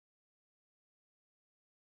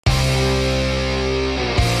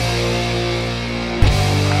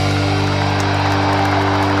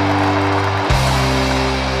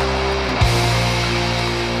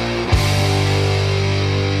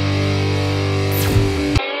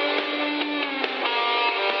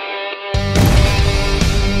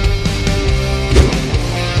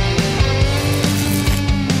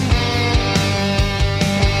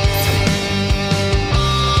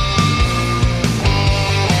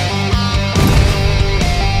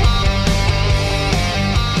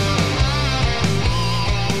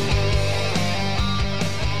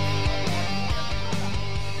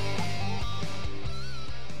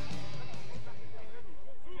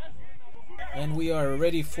And we are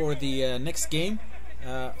ready for the next game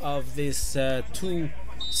of this two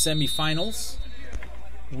semi-finals.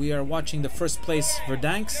 We are watching the first place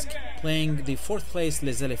Verdansk playing the fourth place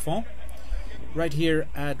Les Éléphants right here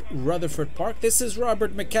at Rutherford Park. This is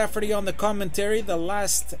Robert McCafferty on the commentary, the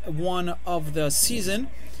last one of the season,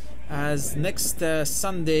 as next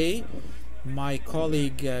Sunday my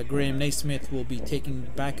colleague Graham Naismith will be taking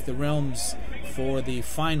back the realms for the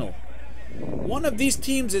final. One of these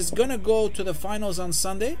teams is going to go to the finals on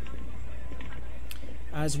Sunday,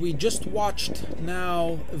 as we just watched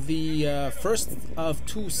now the first of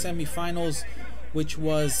two semi-finals, which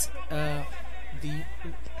was the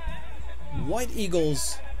White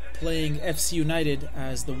Eagles playing FC United,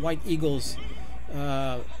 as the White Eagles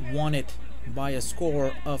won it by a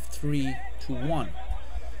score of 3-1.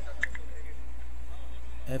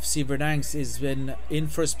 FC Verdansk has been in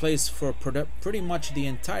first place for pretty much the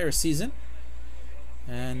entire season,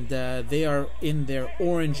 and they are in their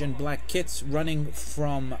orange and black kits, running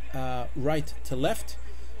from right to left.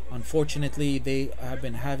 Unfortunately, they have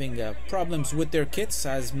been having problems with their kits,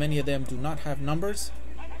 as many of them do not have numbers.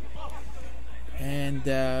 And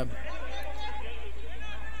the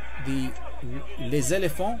Les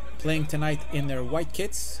Éléphants playing tonight in their white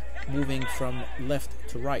kits, moving from left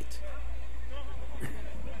to right.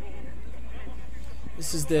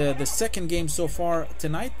 This is the second game so far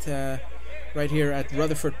tonight, right here at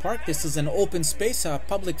Rutherford Park. This is an open space, a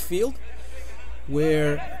public field,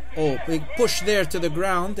 where big push there to the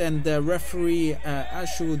ground, and referee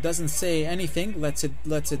Ashu doesn't say anything, lets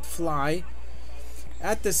it fly.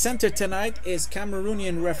 At the center tonight is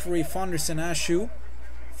Cameroonian referee Fonderson Ashu.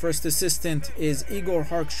 First assistant is Igor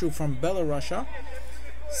Harkshu from Belarus.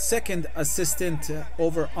 Second assistant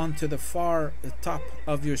over onto the far top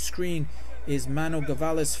of your screen is Mano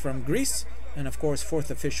Gavalis from Greece. And of course, fourth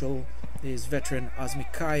official is veteran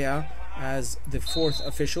Asmikaya as the fourth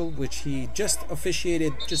official, which he just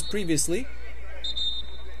officiated just previously.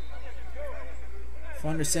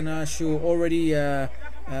 Fonderson Ashu already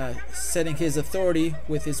setting his authority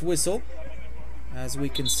with his whistle, as we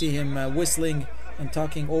can see him whistling and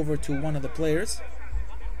talking over to one of the players.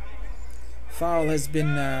 Foul has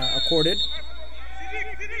been accorded.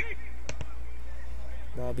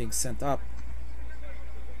 Ball being sent up,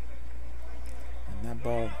 and that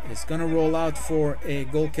ball is going to roll out for a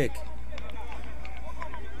goal kick.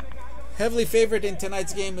 Heavily favored in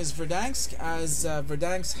tonight's game is Verdansk, as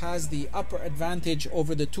Verdansk has the upper advantage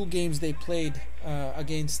over the two games they played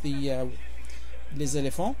against the Les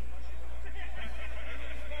Éléphants.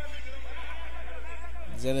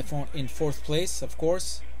 Les Éléphants in fourth place, of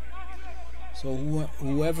course. So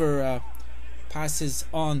whoever passes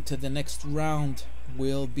on to the next round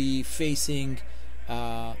will be facing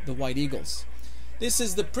the White Eagles. This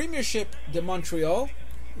is the Premiership de Montreal,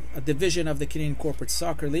 a division of the Canadian Corporate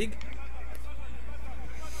Soccer League.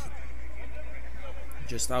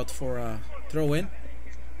 Just out for a throw-in.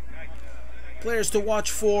 Players to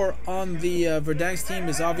watch for on the Verdansk team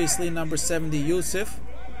is obviously number 70, Yusuf.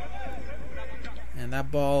 And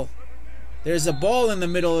that ball, there's a ball in the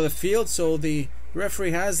middle of the field, so the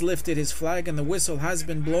referee has lifted his flag and the whistle has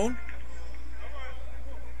been blown.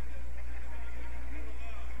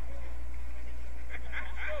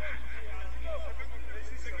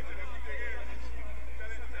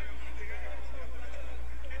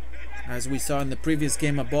 As we saw in the previous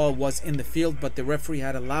game, a ball was in the field, but the referee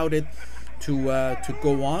had allowed it to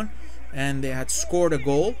go on, and they had scored a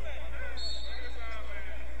goal.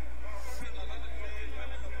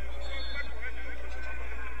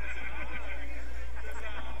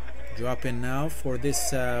 Drop in now for this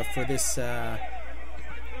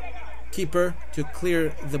keeper to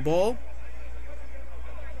clear the ball.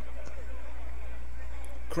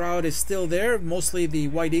 Crowd is still there. Mostly the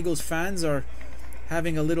White Eagles fans are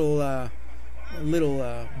having a little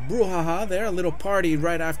brouhaha there, a little party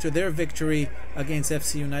right after their victory against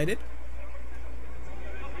FC United.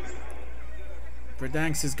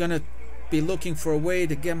 Verdansk is going to be looking for a way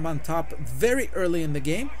to get on top very early in the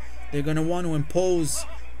game. They're going to want to impose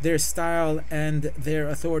their style and their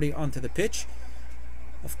authority onto the pitch.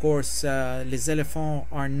 Of course, Les Éléphants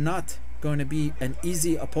are not going to be an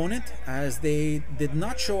easy opponent, as they did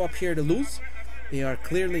not show up here to lose. They are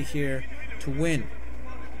clearly here to win.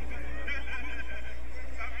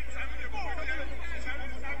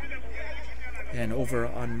 And over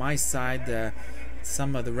on my side,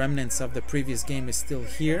 some of the remnants of the previous game is still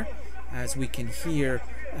here, as we can hear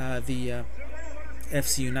the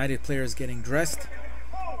FC United players getting dressed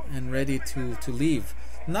and ready to leave.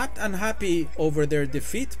 not unhappy over their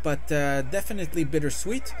defeat, but definitely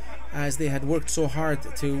bittersweet, as they had worked so hard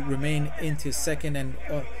to remain into second and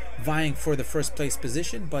vying for the first place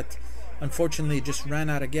position, but unfortunately just ran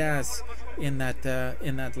out of gas in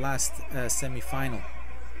that last semi-final.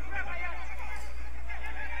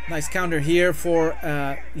 Nice counter here for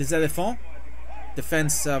Les Éléphants.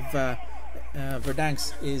 Defense of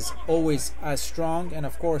Verdansk is always as strong, and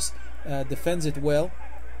of course defends it well.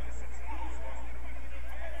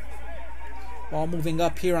 Ball moving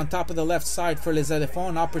up here on top of the left side for Les Éléphants.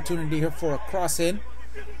 An opportunity here for a cross in.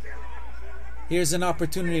 Here's an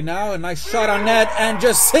opportunity now. A nice shot on net and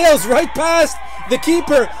just sails right past the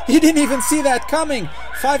keeper. He didn't even see that coming.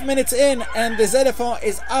 5 minutes in and Les Éléphants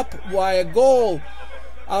is up by a goal.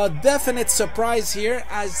 A definite surprise here,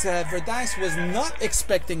 as Verdansk was not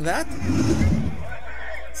expecting that.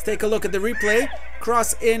 Let's take a look at the replay.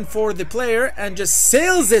 Cross in for the player and just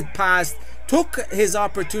sails it past. Took his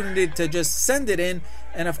opportunity to just send it in,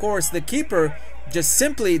 and of course the keeper just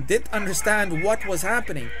simply didn't understand what was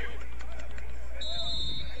happening.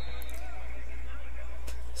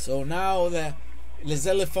 So now the Les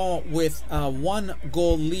Éléphants with a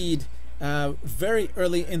 1-goal lead very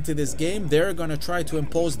early into this game. They're going to try to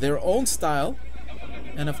impose their own style,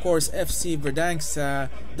 and of course FC Verdansk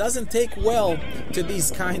doesn't take well to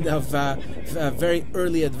these kind of very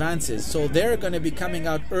early advances, so they're going to be coming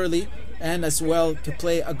out early and as well to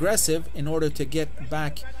play aggressive in order to get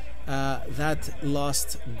back that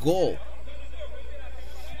lost goal.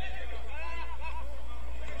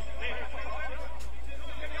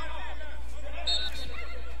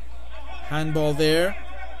 Handball there.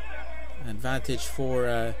 Advantage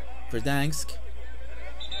for Verdansk.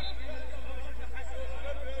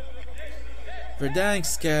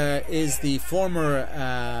 Verdansk is the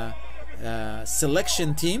former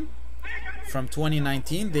selection team from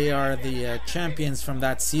 2019. They are the champions from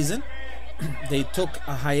that season. They took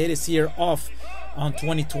a hiatus year off on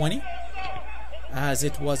 2020, as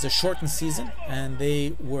it was a shortened season and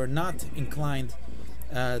they were not inclined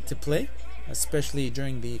to play, especially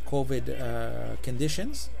during the COVID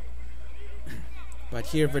conditions. But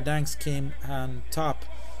here Verdansk came on top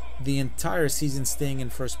the entire season, staying in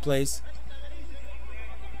first place.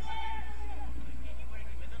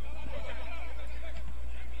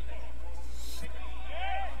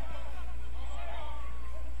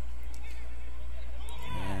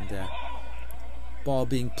 And ball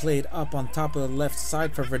being played up on top of the left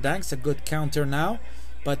side for Verdansk. A good counter now,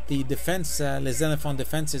 but the defense, Les Éléphants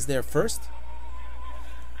defense, is there first.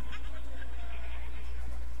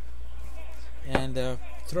 And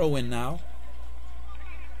throw in now.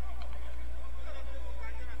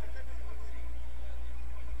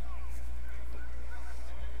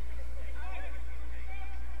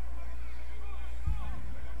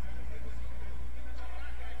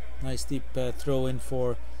 Nice deep throw in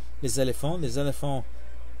for Les Éléphants. Les Éléphants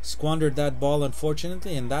squandered that ball,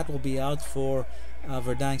 unfortunately, and that will be out for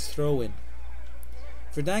Verdansk's throw in.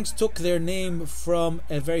 Verdansk took their name from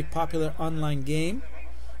a very popular online game,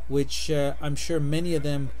 which I'm sure many of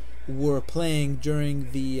them were playing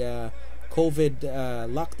during the COVID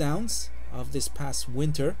lockdowns of this past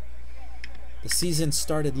winter. The season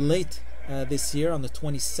started late this year on the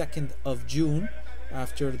 22nd of June,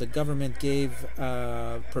 after the government gave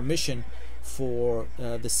permission for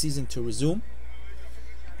the season to resume.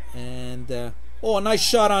 And oh, a nice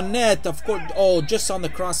shot on net, of course. Oh, just on the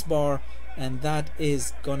crossbar, and that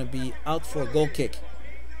is going to be out for a goal kick.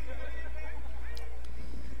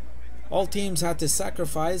 All teams had to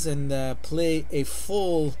sacrifice and play a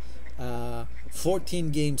full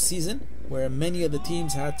 14-game season, where many of the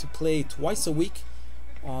teams had to play twice a week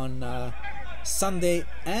on Sunday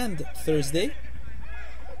and Thursday.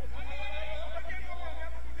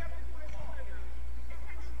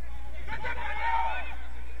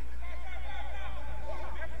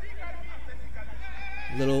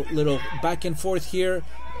 Little back and forth here,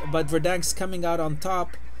 but Verdansk coming out on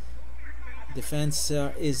top. Defense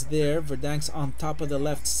is there. Verdansk on top of the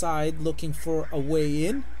left side, looking for a way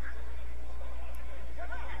in.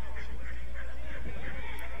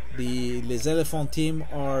 The Les Éléphants team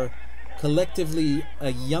are collectively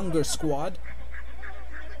a younger squad.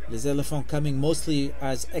 Les Éléphants coming mostly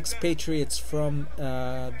as expatriates from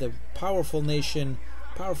the powerful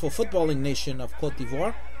footballing nation of Côte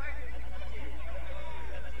d'Ivoire.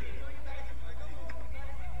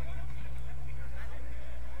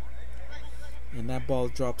 And that ball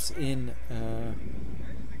drops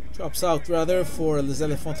out rather for Les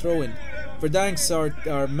Éléphants throw-in. Verdansk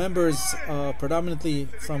are members predominantly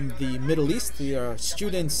from the Middle East. They are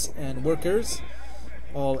students and workers,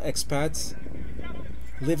 all expats.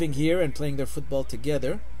 living here and playing their football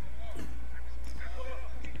together.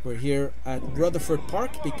 We're here at Rutherford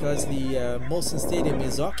Park because the Molson Stadium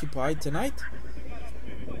is occupied tonight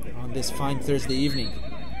on this fine Thursday evening.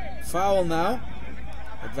 Foul now.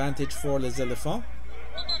 Advantage for les Éléphants.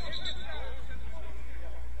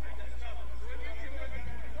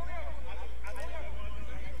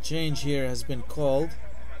 Change here has been called.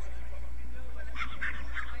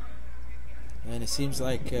 And it seems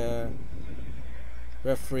like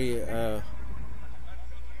referee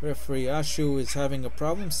Ashu is having a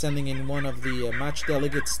problem, sending in one of the match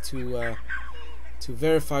delegates to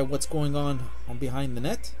verify what's going on behind the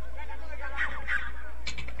net.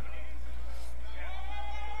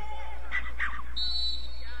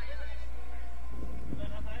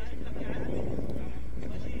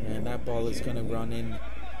 And that ball is going to run in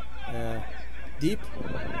deep.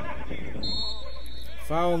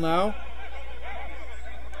 Foul now.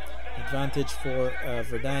 Advantage for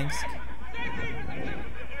Verdansk.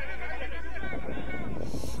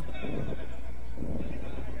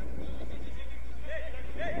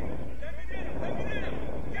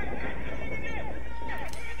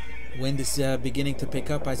 Wind is beginning to pick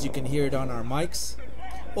up, as you can hear it on our mics.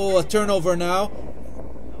 Oh, a turnover now.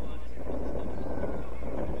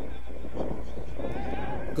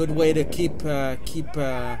 Good way to keep the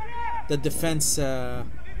defense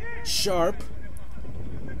sharp.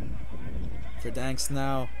 Verdansk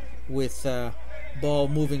now with ball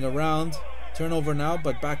moving around. Turnover now,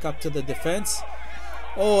 but back up to the defense.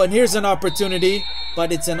 Oh, and here's an opportunity,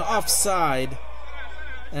 but it's an offside.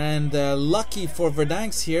 And lucky for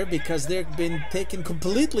Verdansk here, because they've been taken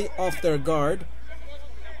completely off their guard.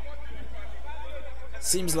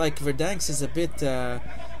 Seems like Verdansk is a bit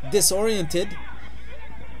disoriented.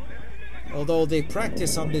 Although they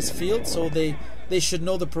practice on this field, so they should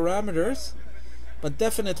know the parameters. But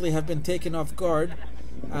definitely have been taken off guard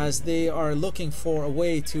as they are looking for a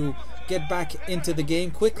way to get back into the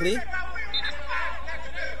game quickly.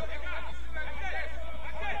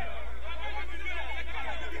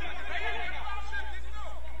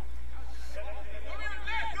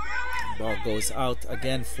 Ball goes out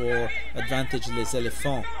again for advantage les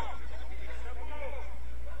Éléphants.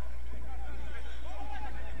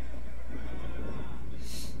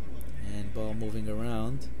 And ball moving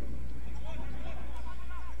around.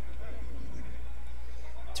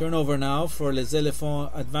 Turnover now for les Éléphants,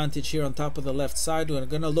 advantage here on top of the left side. We're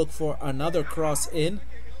going to look for another cross in.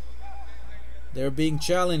 They're being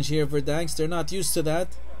challenged here, Verdansk. They're not used to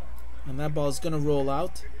that. And that ball is going to roll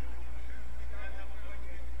out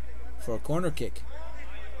for a corner kick.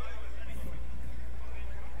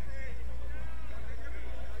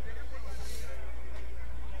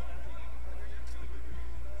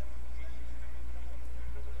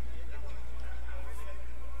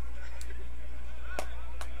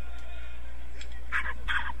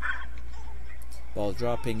 Ball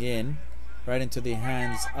dropping in right into the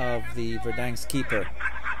hands of the Verdansk keeper.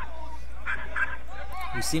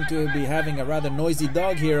 We seem to be having a rather noisy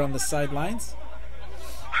dog here on the sidelines.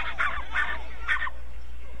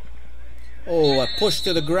 Oh, a push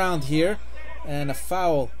to the ground here, and a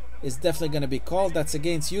foul is definitely going to be called. That's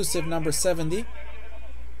against Yusuf, number 70.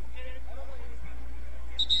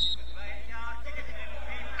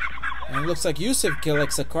 And it looks like Yusuf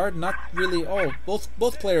collects a card. Not really. Oh,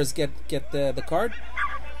 both players get the card.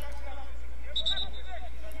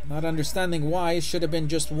 Not understanding why. It should have been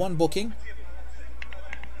just one booking.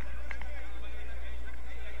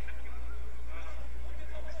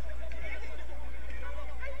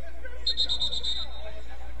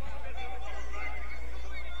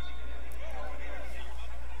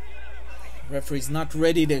 Referee's not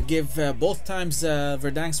ready to give. Both times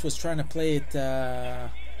Verdansk was trying to play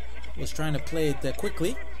it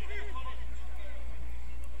quickly.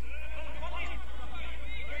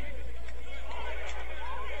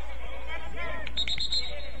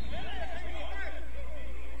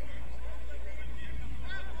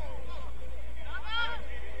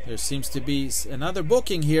 There seems to be another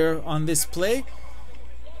booking here on this play.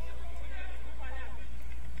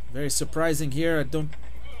 Very surprising here. I don't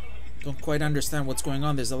quite understand what's going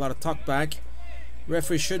on. There's a lot of talk back.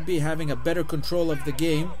 Referee should be having a better control of the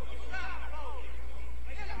game.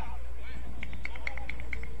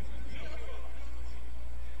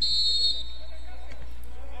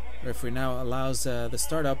 Referee now allows the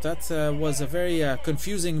start up. That was a very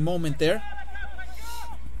confusing moment there.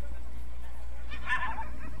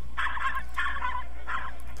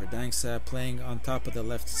 Verdansk playing on top of the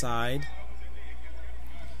left side.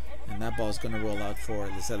 And that ball is going to roll out for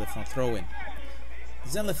les Éléphants throw-in.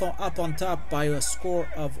 Les Éléphants up on top by a score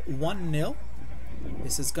of 1-0.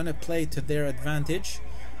 This is going to play to their advantage.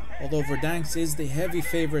 although Verdansk is the heavy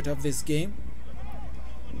favorite of this game.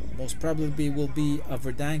 Most probably will be a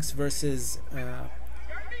Verdansk versus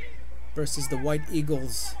the White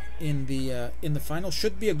Eagles in the final.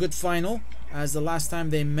 Should be a good final, as the last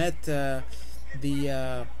time they met, the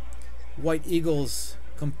White Eagles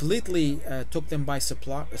completely took them by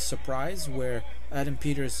surprise, where Adam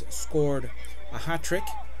Peters scored a hat-trick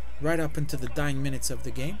right up into the dying minutes of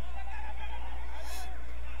the game.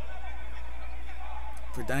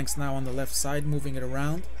 Verdansk now on the left side, moving it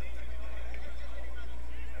around.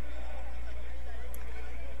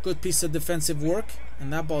 Good piece of defensive work,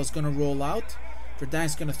 and that ball is going to roll out.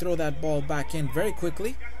 Verdansk going to throw that ball back in very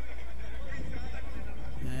quickly.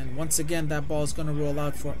 And once again, that ball is going to roll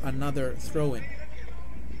out for another throw-in.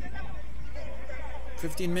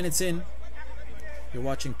 15 minutes in. You're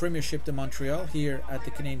watching Premiership de Montreal here at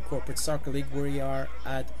the Canadian Corporate Soccer League. We are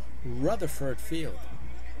at Rutherford Field.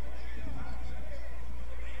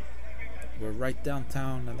 We're right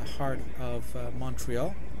downtown in the heart of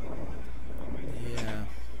Montreal.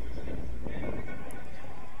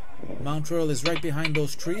 Mount Royal is right behind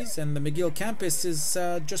those trees, and the McGill campus is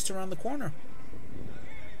just around the corner.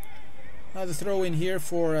 Another throw in here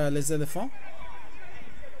for Les Éléphants.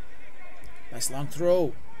 Nice long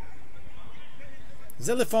throw. Les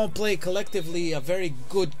Éléphants play collectively a very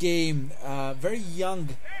good game. Very young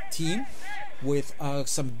team with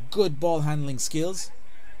some good ball handling skills.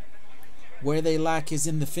 Where they lack is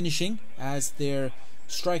in the finishing, as their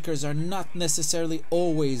strikers are not necessarily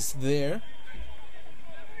always there.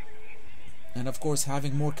 And of course,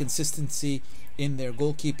 having more consistency in their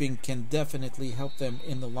goalkeeping can definitely help them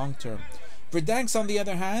in the long term. Verdansk, on the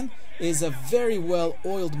other hand, is a very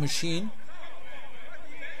well-oiled machine.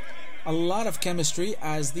 A lot of chemistry,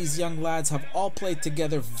 as these young lads have all played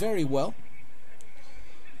together very well.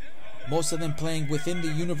 Most of them playing within the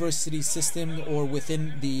university system or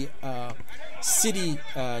within the city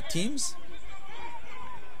teams.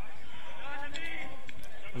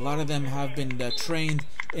 A lot of them have been trained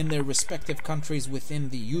in their respective countries within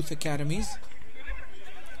the youth academies,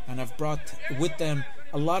 and have brought with them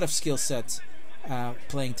a lot of skill sets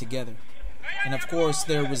playing together. And of course,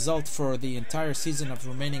 their result for the entire season of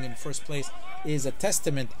remaining in first place is a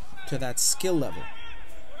testament to that skill level.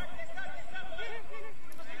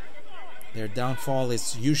 Their downfall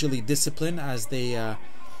is usually discipline, as they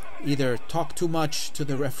either talk too much to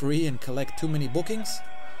the referee and collect too many bookings,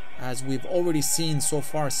 as we've already seen so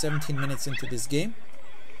far 17 minutes into this game.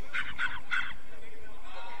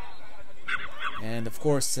 And of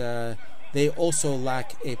course, they also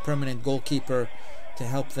lack a permanent goalkeeper to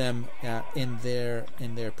help them in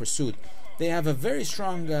their pursuit. They have a very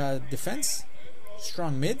strong defense,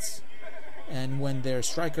 strong mids, and when their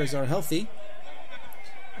strikers are healthy,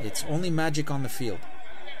 it's only magic on the field.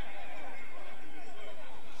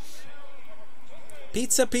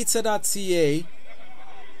 Pizza.ca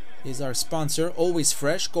is our sponsor, always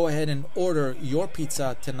fresh. Go ahead and order your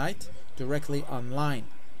pizza tonight directly online.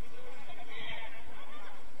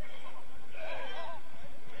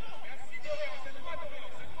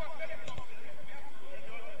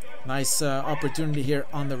 Nice opportunity here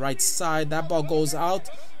on the right side. That ball goes out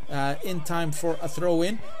in time for a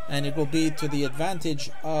throw-in, and it will be to the advantage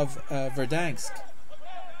of Verdansk.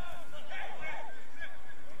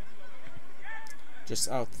 Just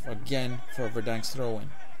out again for Verdansk throw-in.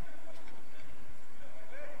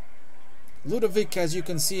 Ludovic, as you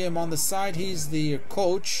can see him on the side, he's the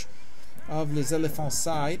coach of Les Éléphants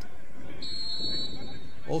side.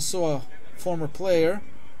 Also a former player.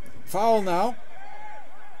 Foul now.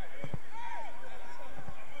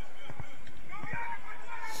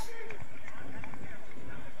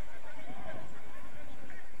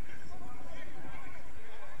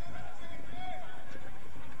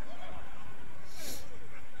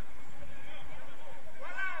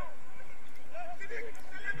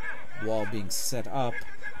 Wall being set up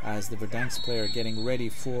as the Verdansk player getting ready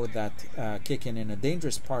for that kick in a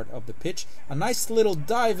dangerous part of the pitch. A nice little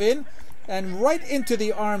dive in and right into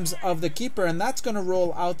the arms of the keeper, and that's going to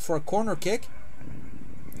roll out for a corner kick.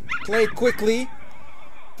 Played quickly.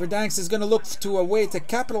 Verdansk is going to look to a way to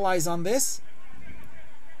capitalize on this.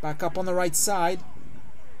 Back up on the right side.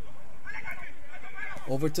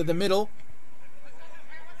 Over to the middle.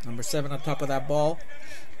 Number 7 on top of that ball.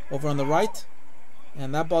 Over on the right.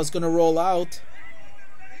 And that ball's going to roll out.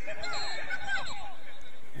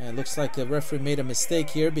 And it looks like the referee made a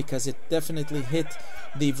mistake here, because it definitely hit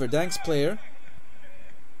the Verdansk player.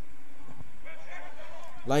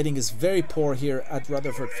 Lighting is very poor here at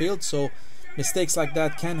Rutherford Field, so mistakes like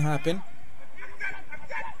that can happen.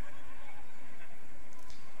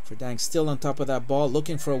 Verdansk still on top of that ball,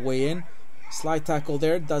 looking for a way in. Slide tackle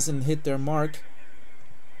there, doesn't hit their mark.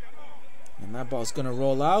 And that ball's going to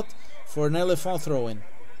roll out for an Éléphant throw-in.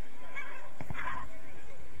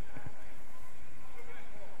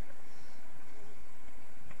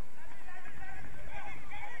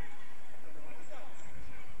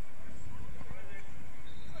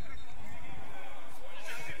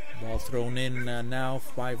 Ball thrown in now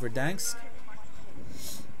by Verdansk.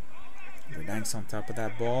 Verdansk on top of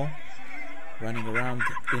that ball, running around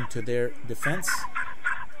into their defense.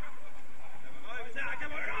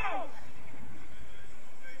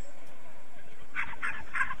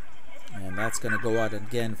 And that's going to go out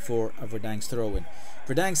again for a Verdansk throw-in.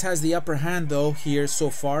 Verdansk has the upper hand though here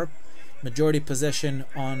so far. Majority possession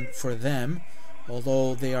on for them,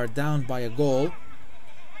 although they are down by a goal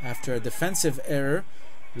after a defensive error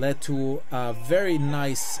led to a very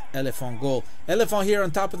nice Éléphant goal. Éléphant here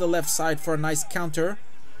on top of the left side for a nice counter.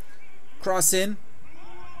 Cross in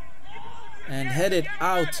and headed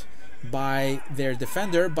out by their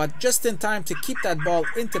defender, but just in time to keep that ball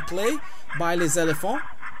into play by les Éléphants.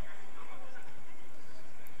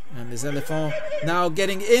 And les Éléphants now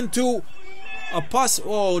getting into a pass.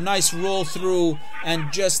 Oh, nice roll through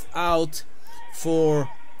and just out for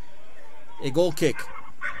a goal kick.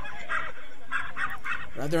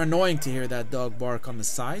 Rather annoying to hear that dog bark on the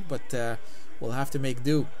side, but we'll have to make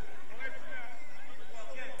do.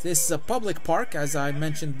 This is a public park, as I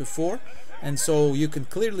mentioned before, and so you can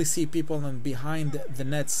clearly see people behind the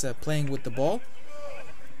nets playing with the ball.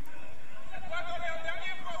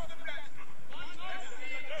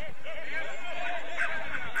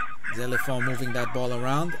 Éléphants moving that ball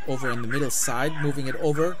around over in the middle side, moving it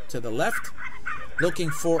over to the left, looking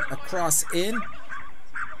for a cross in.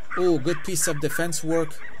 Oh, good piece of defense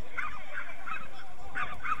work,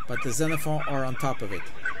 but the Éléphants are on top of it.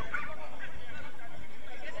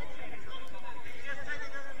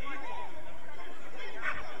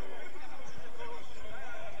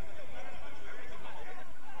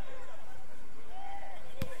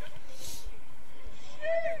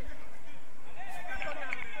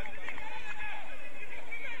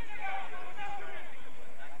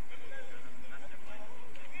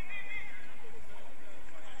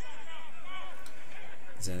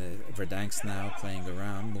 Verdansk now playing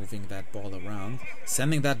around, moving that ball around,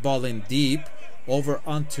 sending that ball in deep over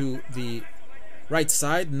onto the right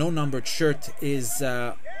side. No numbered shirt is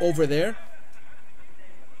over there.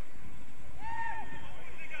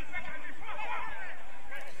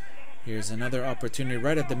 Here's another opportunity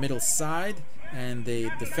right at the middle side, and the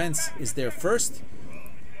defense is there first.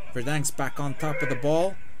 Verdansk back on top of the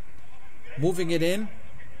ball, moving it in.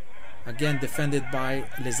 Again defended by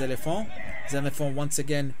les Éléphants. Les Éléphants once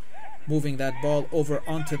again moving that ball over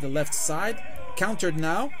onto the left side. Countered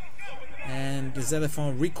now, and les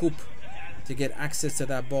Éléphants recoup to get access to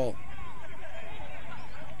that ball.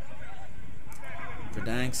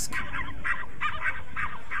 Verdansk.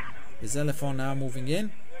 Les Éléphants now moving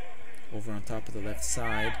in over on top of the left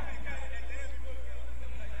side.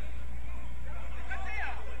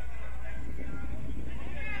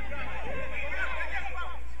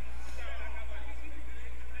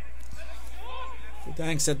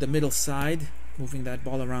 Verdansk at the middle side, moving that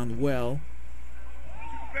ball around well.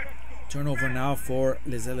 Turnover now for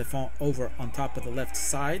les Éléphants over on top of the left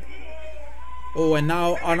side. Oh, and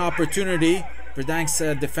now an opportunity.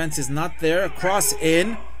 Verdansk's defense is not there. Cross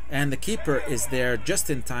in, and the keeper is there just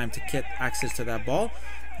in time to get access to that ball.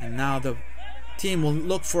 And now the team will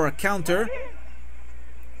look for a counter.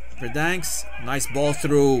 Verdansk, nice ball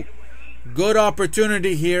through. Good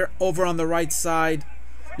opportunity here over on the right side.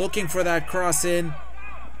 Looking for that cross in.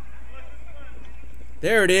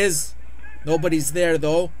 There it is. Nobody's there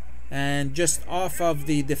though. And just off of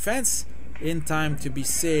the defense, in time to be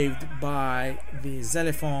saved by the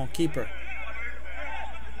Éléphants keeper.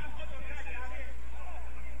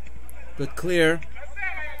 Good clear.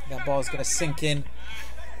 That ball is going to sink in.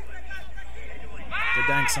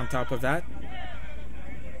 Verdansk on top of that.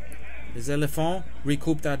 Les Éléphants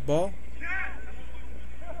recoup that ball.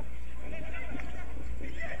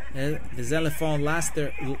 Les Éléphants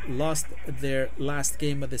lost their last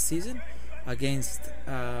game of the season against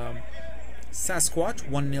Sasquatch,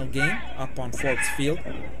 1-0 game up on Forbes Field.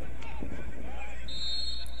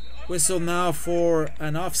 Whistle now for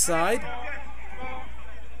an offside.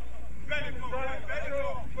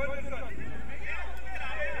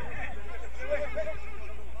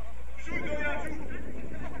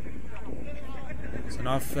 It's an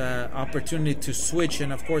opportunity to switch,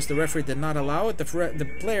 and of course the referee did not allow it. The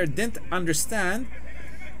player didn't understand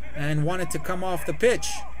and wanted to come off the pitch.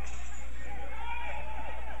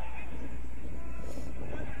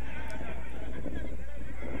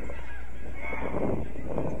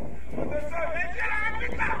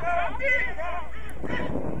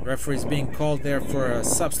 Referee's being called there for a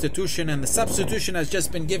substitution, and the substitution has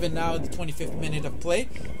just been given now at the 25th minute of play.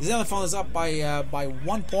 Les Éléphants is up by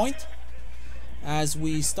 1 point as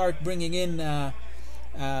we start bringing in the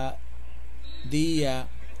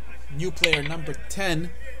new player number 10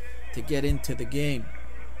 to get into the game.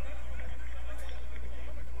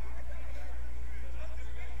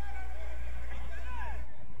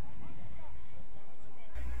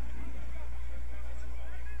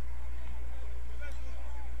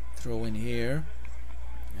 Throw in here,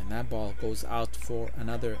 and that ball goes out for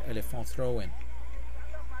another Éléphant throw in.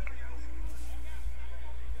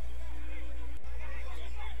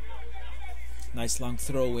 Nice long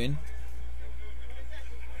throw in,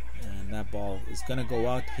 and that ball is gonna go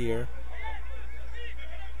out here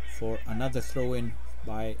for another throw in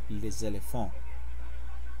by Les Éléphants.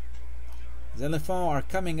 Les Éléphants are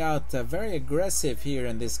coming out very aggressive here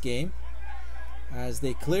in this game, as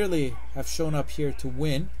they clearly have shown up here to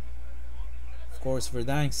win. Of course,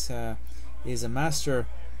 Verdansk is a master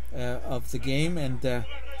of the game and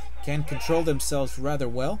can control themselves rather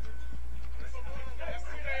well.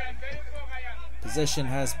 Possession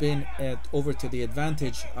has been over to the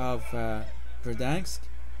advantage of Verdansk,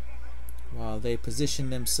 while they position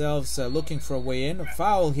themselves looking for a way in. A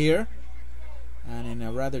foul here, and in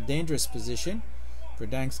a rather dangerous position.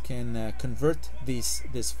 Verdansk can convert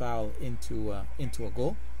this foul into a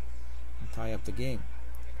goal and tie up the game.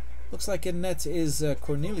 Looks like in net is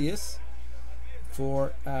Cornelius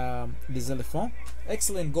for Les Éléphants.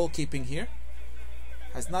 Excellent goalkeeping here.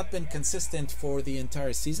 Has not been consistent for the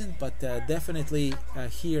entire season, but definitely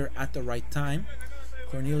here at the right time.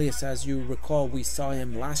 Cornelius, as you recall, we saw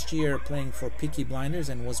him last year playing for Peaky Blinders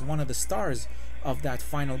and was one of the stars of that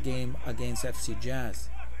final game against FC Jazz.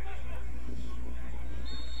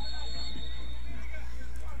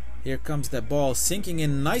 Here comes the ball sinking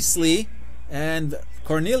in nicely, and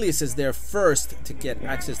Cornelius is there first to get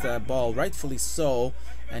access to that ball, rightfully so,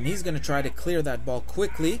 and he's going to try to clear that ball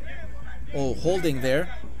quickly. Oh, holding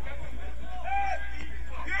there.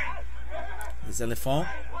 Les Éléphants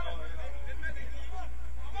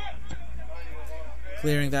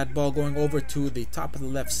clearing that ball, going over to the top of the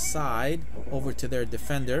left side, over to their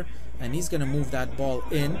defender, and he's going to move that ball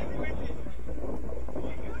in.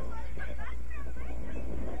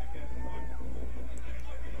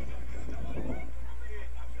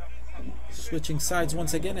 Switching sides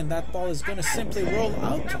once again, and that ball is going to simply roll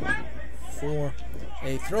out for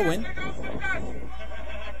a throw-in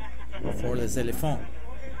for Les Éléphants.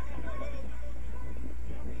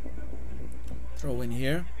 Throw in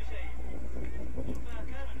here.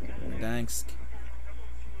 Verdansk.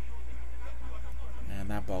 And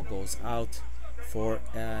that ball goes out for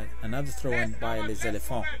another throw-in by Les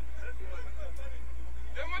Éléphants.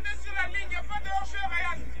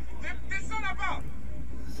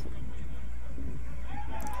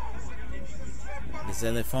 Les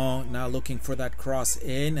Éléphants now looking for that cross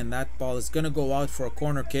in, and that ball is going to go out for a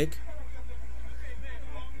corner kick.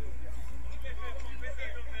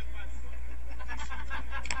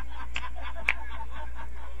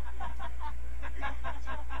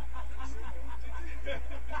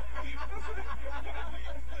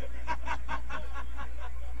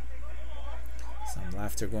 Some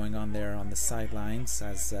laughter going on there on the sidelines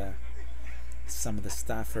as some of the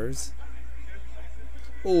staffers.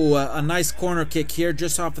 Oh, a nice corner kick here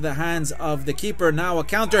just off of the hands of the keeper. Now a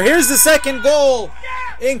counter. Here's the second goal.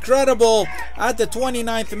 Incredible. At the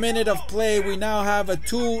 29th minute of play, we now have a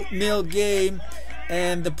 2-0 game,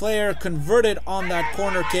 and the player converted on that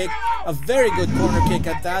corner kick. A very good corner kick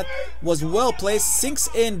at that. Was well placed. Sinks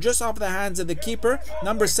in just off the hands of the keeper.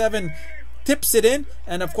 Number 7 tips it in,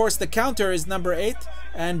 and of course the counter is number 8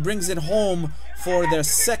 and brings it home for their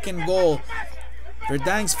second goal.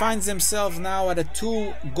 Verdansk finds himself now at a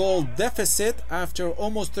 2-goal deficit after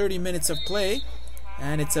almost 30 minutes of play,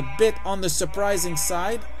 and it's a bit on the surprising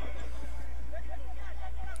side.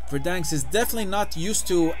 Verdansk is definitely not used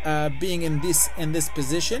to being in this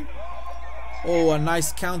position. Oh, a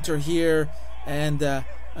nice counter here, and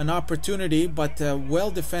an opportunity, but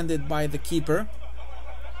well defended by the keeper.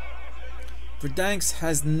 Verdansk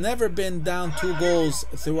has never been down 2 goals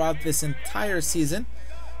throughout this entire season.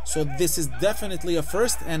 So this is definitely a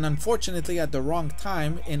first, and unfortunately at the wrong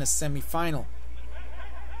time in a semi-final.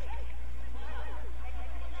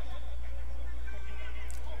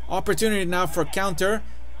 Opportunity now for counter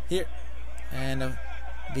here, and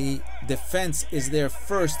the defense is there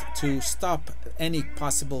first to stop any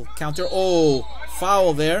possible counter. Oh,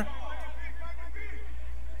 foul there.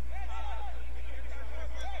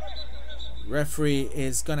 Referee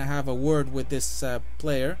is going to have a word with this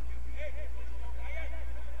player.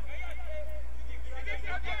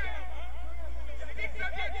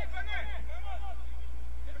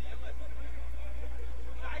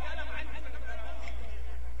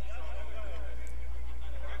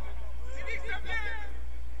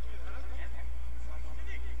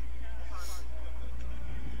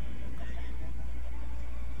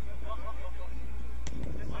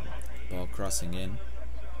 crossing in.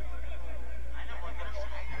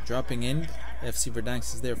 Dropping in. FC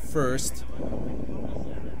Verdansk is there first.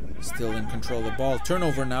 Still in control of the ball.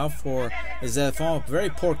 Turnover now for les Éléphants. Very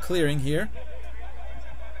poor clearing here.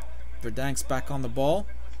 Verdansk back on the ball.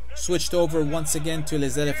 Switched over once again to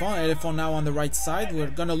les Éléphants. Éléphants now on the right side.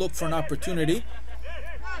 We're going to look for an opportunity.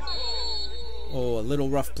 Oh, a little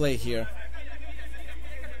rough play here.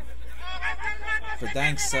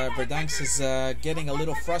 Verdansk is getting a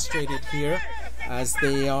little frustrated here, as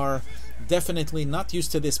they are definitely not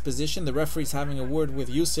used to this position. The referee's having a word with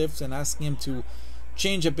Youssef and asking him to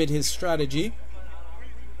change a bit his strategy.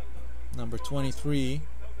 Number 23,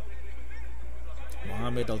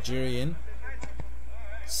 Mohamed Algerian,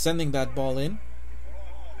 sending that ball in.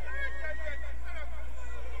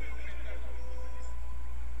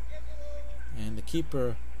 And the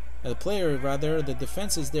keeper, the player rather, the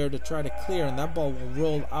defense is there to try to clear, and that ball will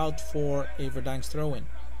roll out for a Verdansk throw-in.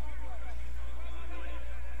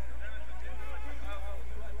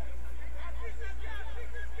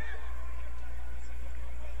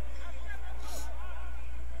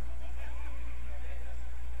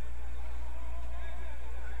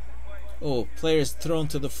 Oh, players thrown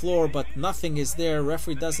to the floor, but nothing is there.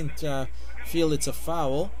 Referee doesn't feel it's a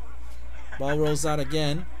foul. Ball rolls out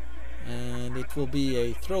again, and it will be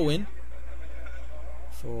a throw-in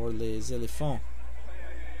for les Éléphants.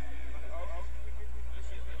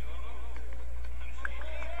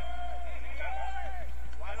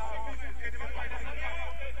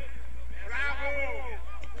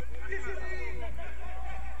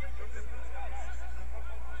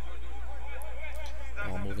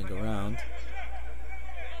 Ball moving around.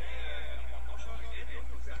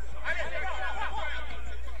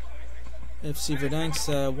 FC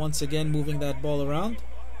Verdansk once again moving that ball around.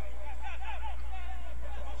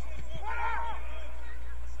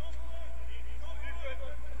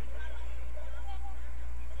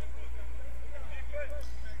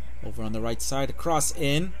 Over on the right side, a cross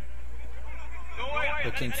in.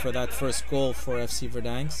 Looking for that first goal for FC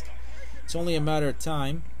Verdansk. It's only a matter of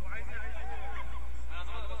time.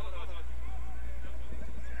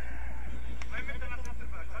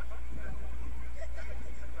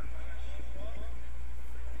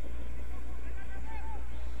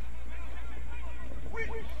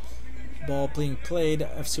 Ball being played,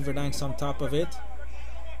 FC Verdansk on top of it.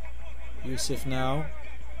 Youssef now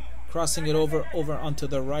crossing it over onto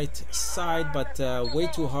the right side, but way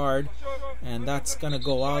too hard, and that's gonna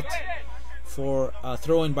go out for a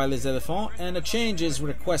throw-in by les Éléphants, and a change is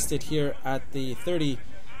requested here at the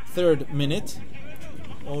 33rd minute.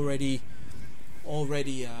 Already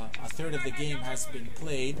a third of the game has been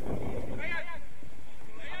played.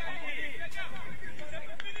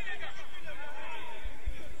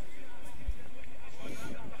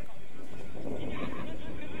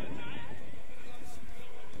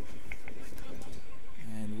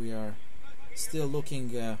 Still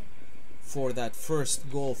looking for that first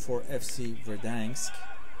goal for FC Verdansk.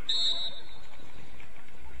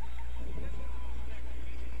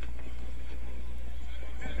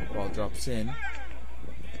 Ball drops in.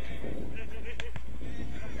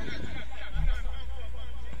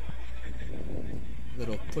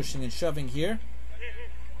 Little pushing and shoving here.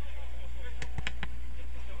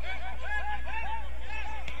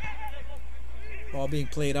 Ball being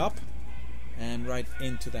played up and right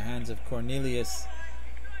into the hands of Cornelius,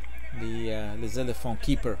 the les Éléphants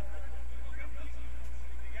keeper.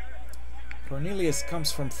 Cornelius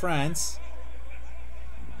comes from France,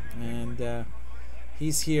 and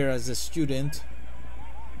he's here as a student,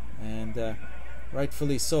 and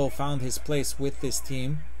rightfully so, found his place with this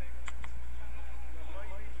team.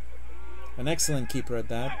 An excellent keeper at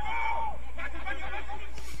that.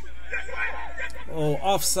 Oh,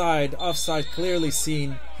 offside clearly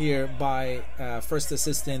seen here by first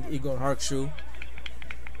assistant Igor Harkshu.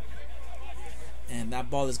 And that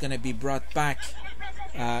ball is going to be brought back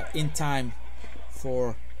in time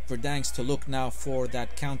for Verdansk to look now for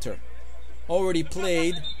that counter. Already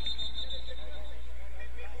played.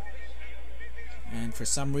 And for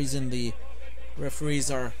some reason the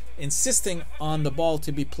referees are insisting on the ball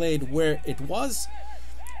to be played where it was,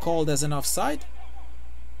 called as an offside.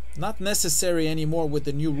 Not necessary anymore with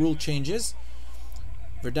the new rule changes.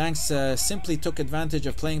 Verdansk simply took advantage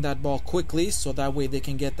of playing that ball quickly, so that way they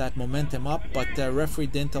can get that momentum up, but the referee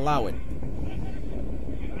didn't allow it.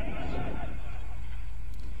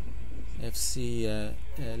 FC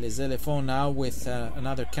les Éléphants now with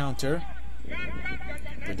another counter.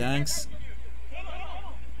 Verdansk.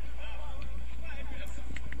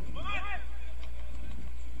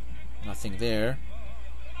 Nothing there.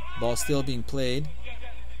 Ball still being played.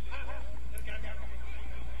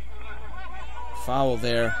 Foul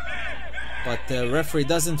there, but the referee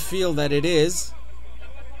doesn't feel that it is.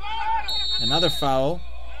 Another foul,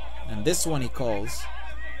 and this one he calls.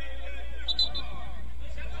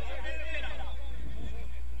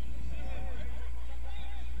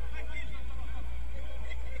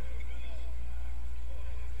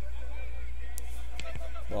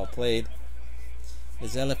 Well played.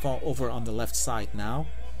 Les Éléphants over on the left side now,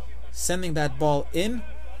 sending that ball in.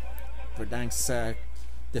 Verdansk's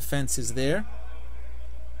defense is there.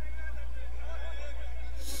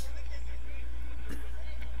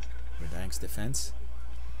 Verdansk's defense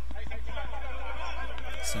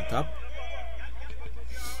sent up.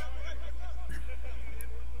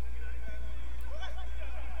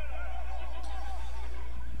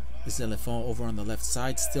 Les Éléphants over on the left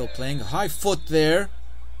side, still playing. High foot there.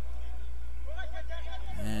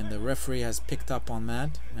 And the referee has picked up on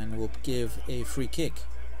that and will give a free kick.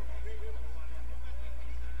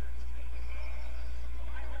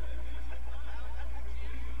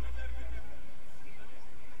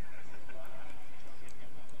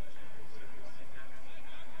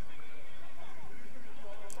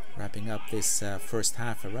 Wrapping up this first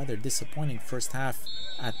half, a rather disappointing first half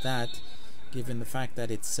at that, given the fact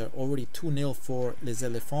that it's already 2-0 for Les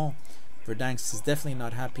Éléphants. Verdansk is definitely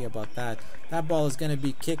not happy about that. That ball is going to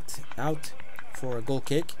be kicked out for a goal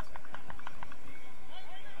kick.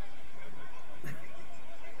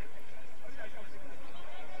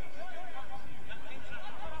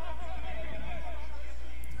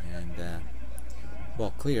 And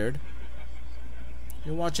ball cleared.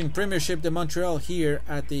 You're watching Premiership de Montreal here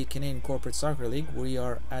at the Canadian Corporate Soccer League. We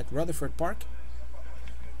are at Rutherford Park,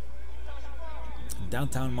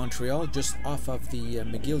 downtown Montreal, just off of the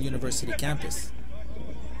McGill University campus.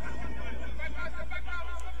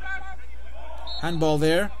 Handball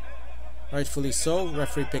there, rightfully so.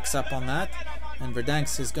 Referee picks up on that, and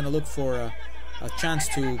Verdansk is going to look for a chance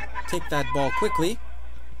to take that ball quickly,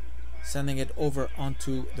 sending it over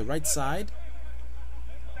onto the right side,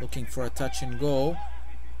 looking for a touch and go.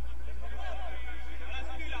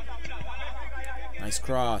 Nice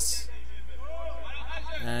cross.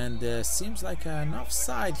 And seems like an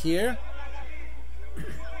offside here.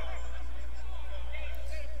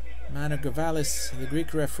 Manos Gavalis, the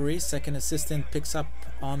Greek referee, second assistant, picks up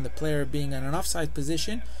on the player being in an offside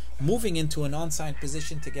position. Moving into an onside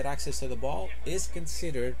position to get access to the ball is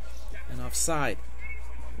considered an offside.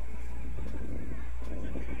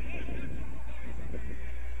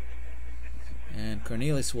 And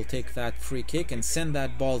Cornelius will take that free kick and send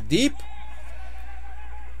that ball deep.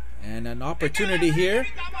 And an opportunity here,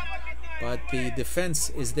 but the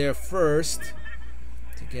defense is there first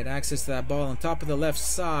to get access to that ball on top of the left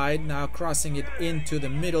side. Now crossing it into the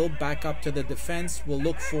middle, back up to the defense. Will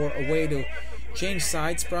look for a way to change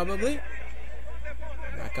sides probably.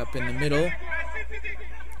 Back up in the middle,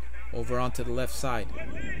 over onto the left side.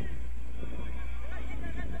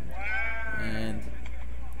 And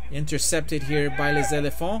intercepted here by Les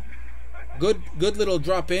Éléphants. Good little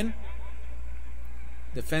drop in.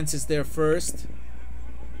 Defense is there first.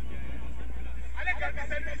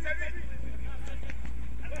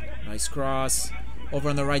 Nice cross over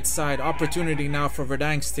on the right side. Opportunity now for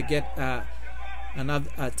Verdansk to get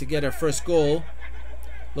to get her first goal.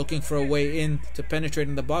 Looking for a way in to penetrate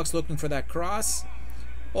in the box. Looking for that cross.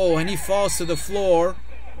 Oh, and he falls to the floor.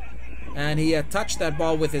 And he touched that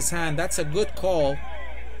ball with his hand. That's a good call.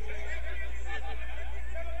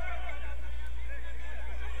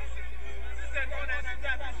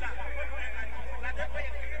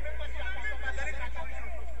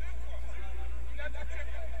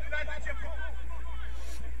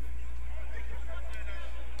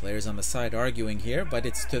 Players on the side arguing here, but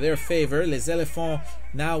it's to their favor. Les Éléphants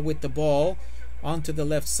now with the ball onto the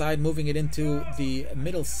left side, moving it into the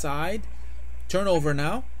middle side. Turnover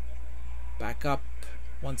now. Back up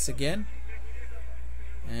once again.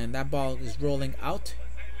 And that ball is rolling out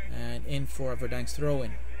and in for a Verdansk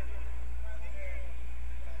throw-in.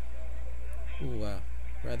 Ooh,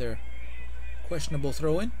 rather questionable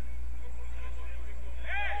throw-in.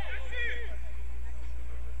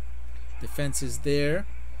 Defense is there,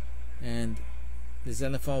 and Les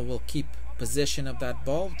Éléphants will keep possession of that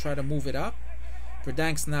ball, try to move it up.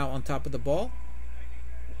 Verdansk now on top of the ball.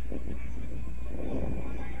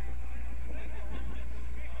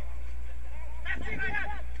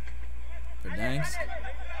 Verdansk.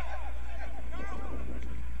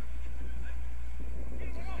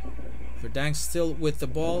 Verdansk still with the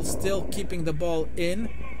ball, still keeping the ball in.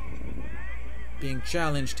 Being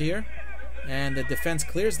challenged here. And the defense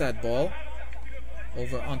clears that ball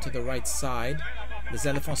over onto the right side. Les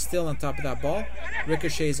Éléphants still on top of that ball.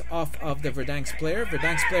 Ricochets off of the Verdansk player.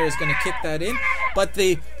 Verdansk player is going to kick that in, but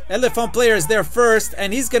the Éléphant player is there first,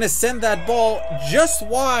 and he's going to send that ball just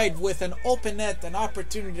wide with an open net, an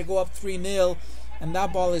opportunity to go up 3-0, and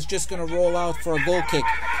that ball is just going to roll out for a goal kick.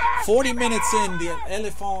 40 minutes in, the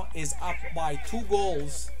Éléphant is up by 2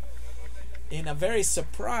 goals in a very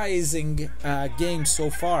surprising game so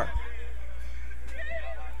far.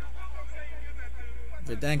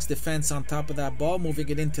 Verdank's defense on top of that ball, moving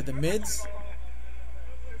it into the mids.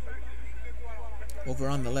 Over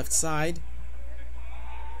on the left side.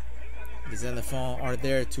 Les Éléphants are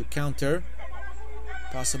there to counter.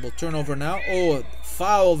 Possible turnover now. Oh,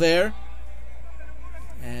 foul there.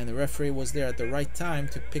 And the referee was there at the right time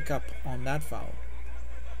to pick up on that foul.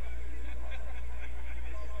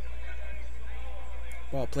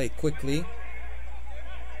 Ball played quickly.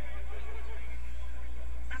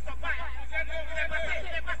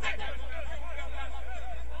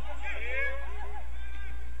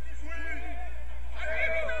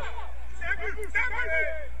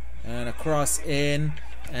 And a cross in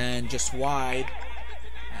and just wide.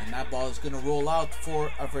 And that ball is going to roll out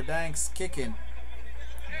for a Verdansk kick-in.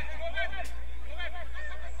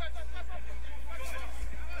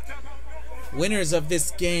 Winners of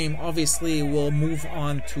this game obviously will move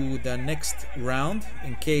on to the next round.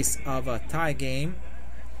 In case of a tie game,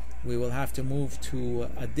 we will have to move to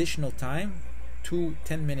additional time, 2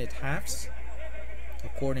 10-minute halves,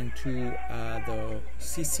 according to the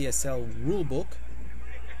CCSL rulebook.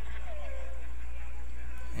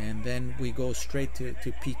 And then we go straight to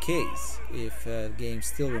PKs if the game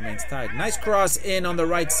still remains tied. Nice cross in on the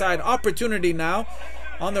right side. Opportunity now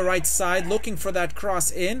on the right side, looking for that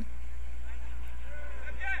cross in.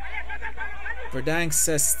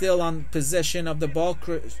 Verdansk still on possession of the ball,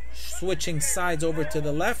 switching sides over to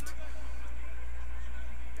the left,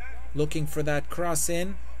 looking for that cross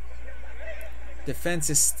in. Defense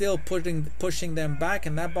is still pushing them back,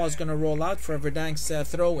 and that ball is going to roll out for a Verdansk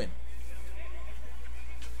throw-in.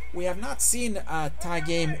 We have not seen a tie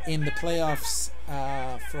game in the playoffs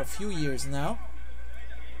for a few years now.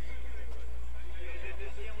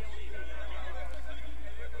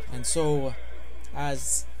 And so,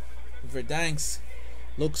 as Verdansk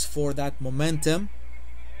looks for that momentum,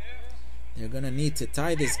 they're going to need to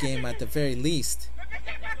tie this game at the very least.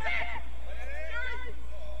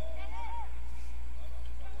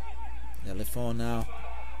 Éléphants now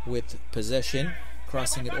with possession,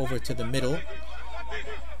 crossing it over to the middle.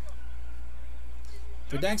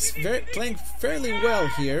 Verdansk playing fairly well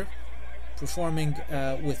here, performing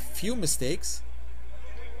with few mistakes.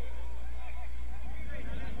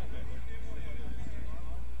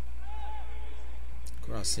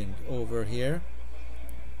 Crossing over here.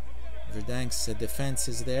 Verdank's defense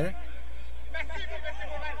is there.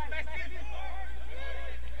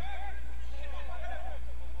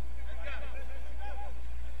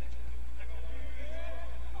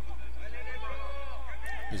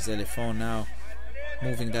 Les Éléphants now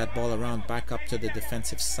moving that ball around back up to the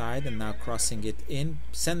defensive side and now crossing it in,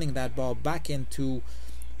 sending that ball back into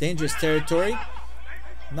dangerous territory.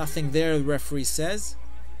 Nothing there, the referee says.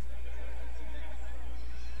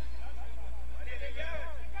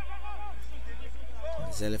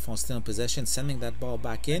 Les Éléphants still in possession, sending that ball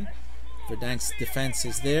back in. Verdank's defense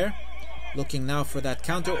is there, looking now for that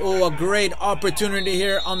counter. Oh, a great opportunity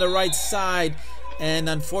here on the right side, and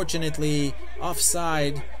unfortunately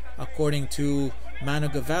offside according to Mano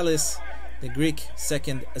Gavalis, the Greek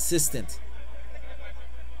second assistant.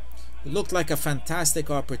 It looked like a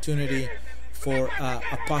fantastic opportunity for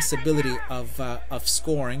a possibility of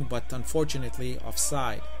scoring, but unfortunately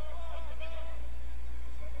offside.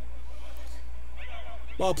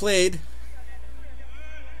 Ball played,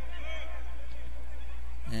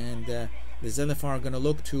 and les Éléphants are going to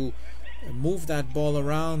look to move that ball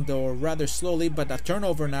around, or rather slowly, but a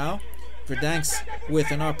turnover now. Verdansk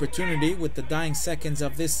with an opportunity with the dying seconds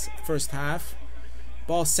of this first half.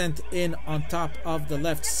 Ball sent in on top of the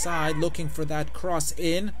left side, looking for that cross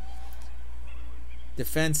in.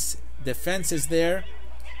 Defense is there.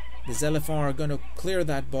 Les Éléphants are going to clear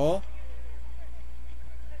that ball.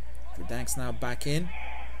 Verdansk now back in,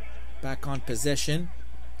 back on possession,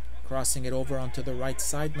 crossing it over onto the right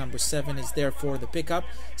side. Number 7 is there for the pickup,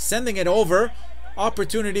 sending it over.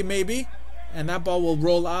 Opportunity maybe, and that ball will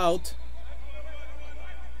roll out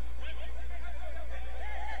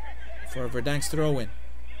for a Verdansk throw-in.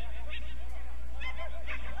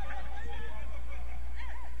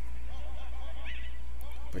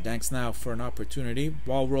 Verdansk now for an opportunity.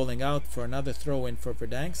 Ball rolling out for another throw-in for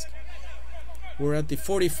Verdansk. We're at the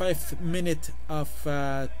 45th minute of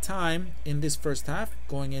time in this first half,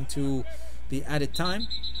 going into the added time.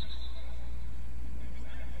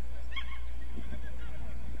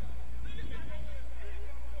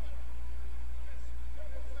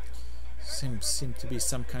 Seemed to be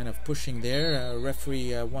some kind of pushing there.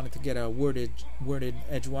 Referee wanted to get a worded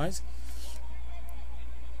edgewise.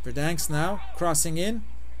 Verdansk now crossing in.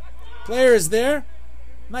 Player is there.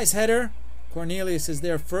 Nice header. Cornelius is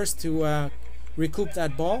there first to recoup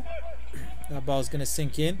that ball. That ball is going to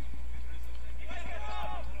sink in.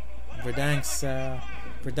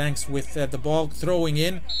 Verdansk with the ball throwing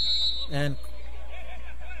in, and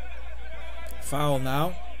foul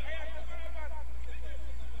now.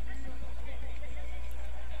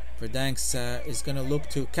 Verdansk is going to look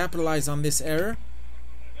to capitalize on this error,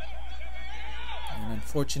 and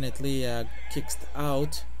unfortunately kicks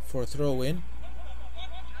out for a throw-in.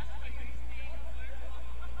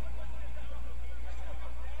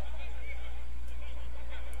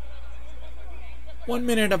 One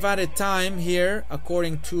minute of added time here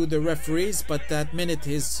according to the referees, but that minute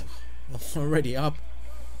is already up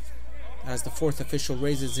as the fourth official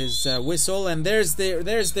raises his whistle, and there's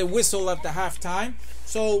the whistle at the halftime.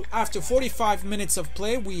 So after 45 minutes of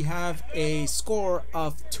play, we have a score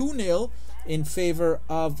of 2-0 in favor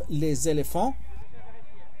of Les Éléphants.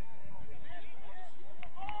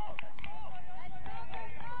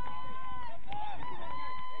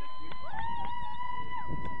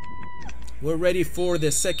 We're ready for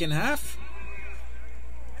the second half,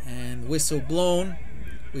 and whistle blown.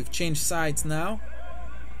 We've changed sides now.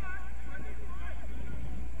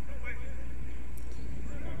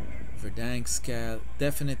 Verdansk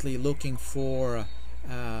definitely looking for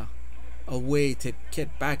a way to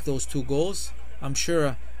get back those 2 goals. I'm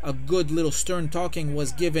sure a good little stern talking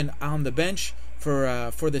was given on the bench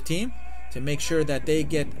for the team to make sure that they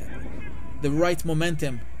get the right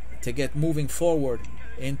momentum to get moving forward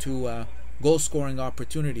into goal scoring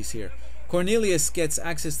opportunities here. Cornelius gets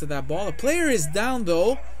access to that ball. A player is down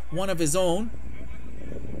though, one of his own,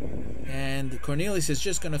 and Cornelius is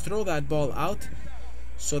just going to throw that ball out,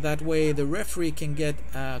 so that way the referee can get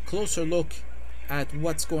a closer look at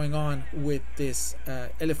what's going on with this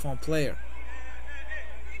Éléphant player.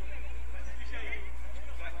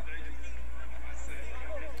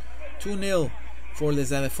 (2-0) for Les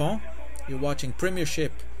Éléphants. You're watching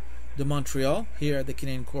Premiership de Montreal here at the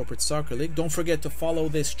Canadian Corporate Soccer League. Don't forget to follow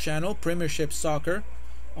this channel, Premiership Soccer,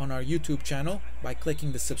 on our YouTube channel by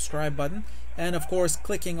clicking the subscribe button, and of course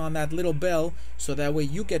clicking on that little bell, so that way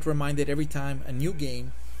you get reminded every time a new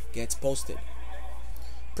game gets posted.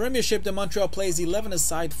 Premiership de Montreal plays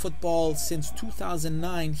 11-a-side football since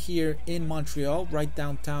 2009 here in Montreal, right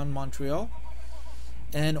downtown Montreal,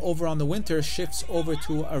 and over on the winter shifts over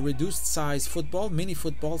to a reduced size football, mini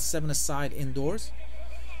football, 7-a-side indoors.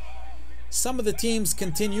 Some of the teams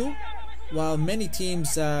continue, while many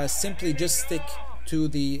teams simply just stick to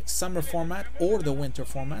the summer format or the winter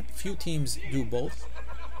format. Few teams do both.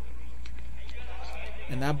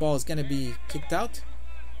 And that ball is going to be kicked out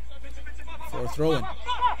for a throw-in.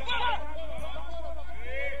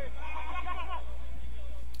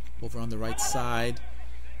 Over on the right side,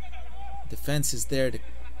 defense is there to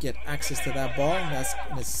get access to that ball. That's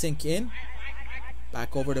going to sink in.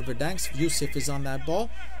 Back over to Verdansk. Yusuf is on that ball.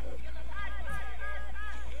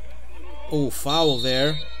 Oh, foul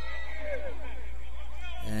there.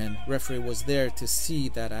 And referee was there to see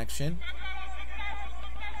that action.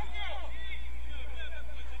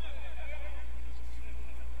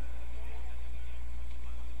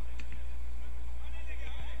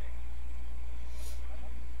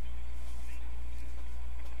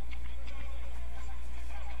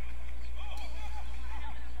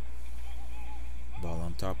 Ball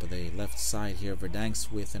on top of the left side here.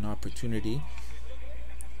 Verdansk with an opportunity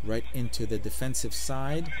right into the defensive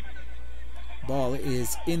side. Ball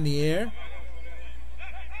is in the air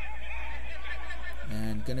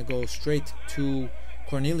and gonna go straight to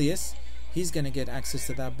Cornelius. He's gonna get access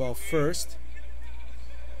to that ball first.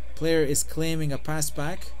 Player is claiming a pass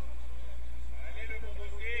back,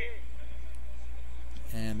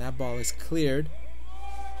 and that ball is cleared.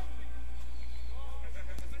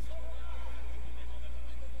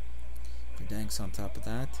 Verdansk on top of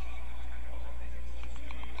that.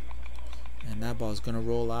 And that ball is going to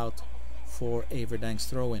roll out for a Verdansk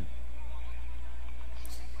throw-in.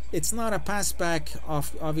 It's not a pass back,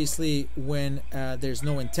 obviously, when there's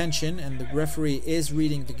no intention and the referee is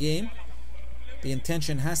reading the game. The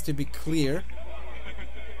intention has to be clear.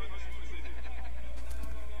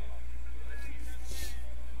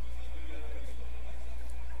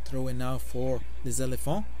 Throw-in now for Les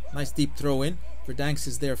Éléphants. Nice deep throw-in. Verdansk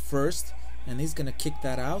is there first, and he's going to kick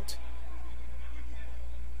that out.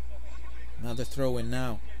 Another throw in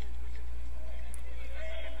now.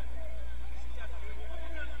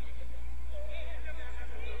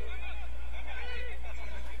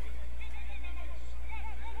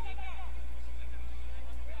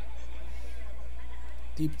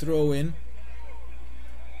 Deep throw in.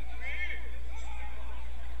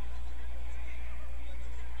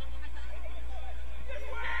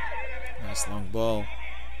 Nice long ball.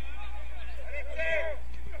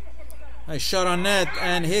 Nice shot on net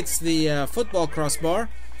and hits the football crossbar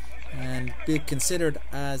and be considered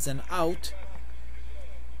as an out.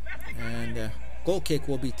 And goal kick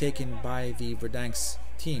will be taken by the Verdansk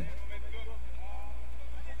team.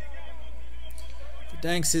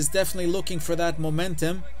 Verdansk is definitely looking for that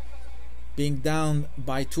momentum. Being down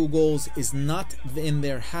by 2 goals is not in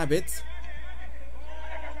their habit.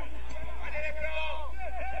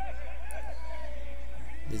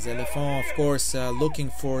 Les Éléphants, of course, looking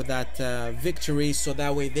for that victory so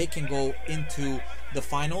that way they can go into the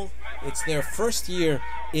final. It's their first year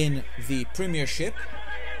in the Premiership,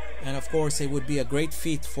 and of course it would be a great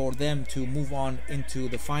feat for them to move on into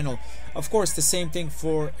the final. Of course, the same thing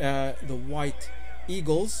for the White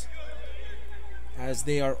Eagles, as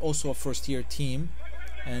they are also a first-year team,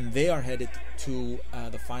 and they are headed to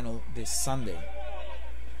the final this Sunday.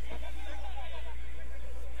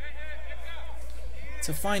 It's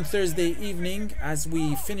a fine Thursday evening as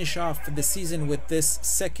we finish off the season with this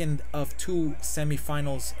second of 2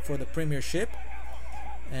 semi-finals for the Premiership.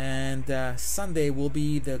 And Sunday will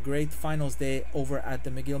be the great finals day over at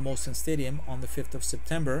the McGill Molson Stadium on the 5th of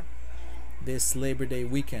September, this Labor Day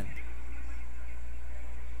weekend.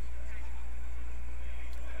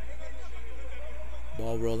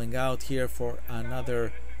 Ball rolling out here for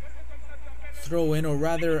another throw-in, or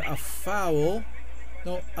rather a foul.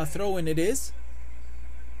 No, a throw-in it is.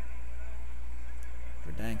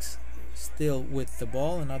 Verdansk still with the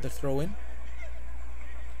ball, another throw-in.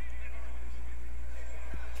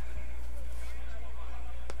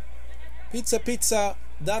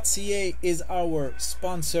 PizzaPizza.ca is our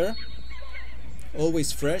sponsor.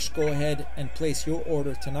 Always fresh. Go ahead and place your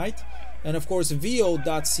order tonight. And of course,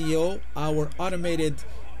 VO.co, our automated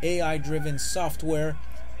AI-driven software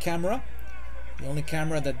camera. The only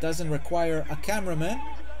camera that doesn't require a cameraman,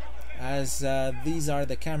 as these are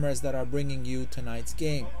the cameras that are bringing you tonight's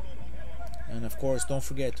game. And of course, don't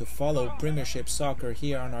forget to follow Premiership Soccer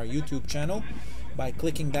here on our YouTube channel by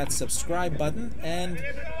clicking that subscribe button and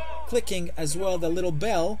clicking as well the little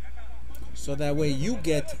bell, so that way you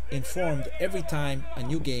get informed every time a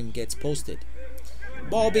new game gets posted.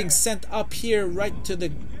 Ball being sent up here right to the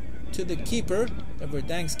keeper, the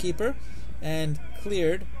Verdansk keeper, and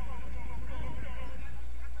cleared.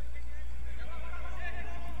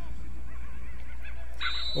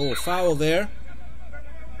 Oh, foul there.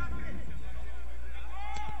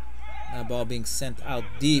 That ball being sent out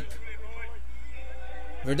deep.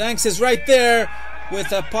 Verdansk is right there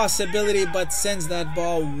with a possibility, but sends that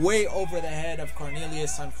ball way over the head of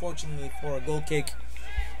Cornelius, unfortunately for a goal kick.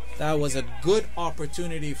 That was a good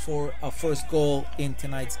opportunity for a first goal in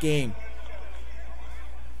tonight's game.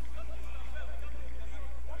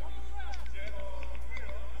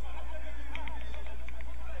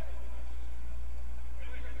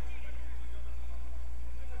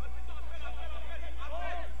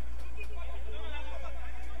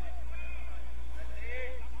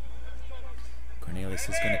 Cornelius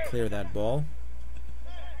is going to clear that ball.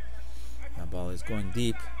 That ball is going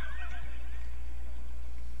deep.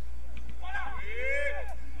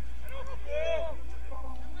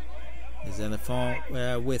 Les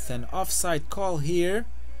Éléphants with an offside call here,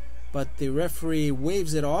 but the referee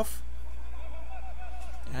waves it off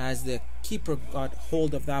as the keeper got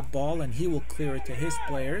hold of that ball, and he will clear it to his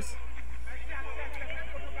players.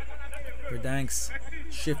 Verdansk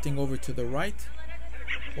shifting over to the right,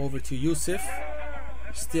 over to Youssef,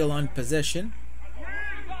 still on possession.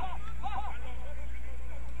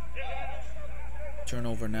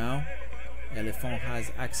 Turnover now. Éléphants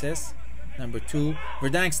has access. Number 2.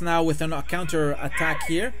 Verdansk now with a counter attack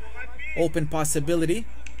here. Open possibility.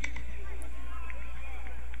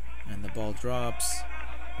 And the ball drops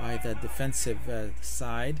by the defensive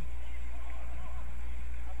side.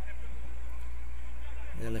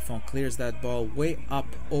 Éléphants clears that ball way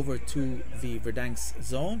up over to the Verdansk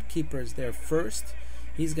zone. Keeper is there first.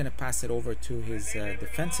 He's going to pass it over to his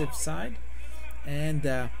defensive side.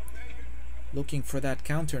 And looking for that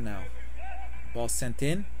counter now. Ball sent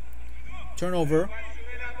in. Turnover.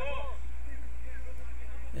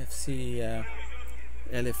 FC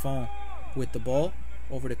Éléphants with the ball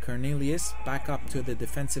over to Cornelius. Back up to the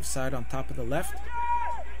defensive side on top of the left.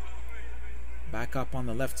 Back up on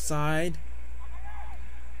the left side.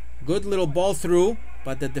 Good little ball through,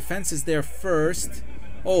 but the defense is there first.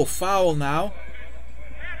 Oh, foul now,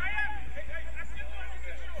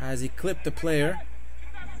 as he clipped the player.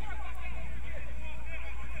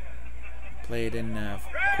 Played in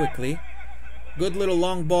quickly. Good little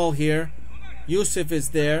long ball here. Yusuf is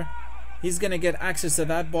there. He's going to get access to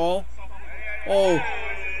that ball. Oh,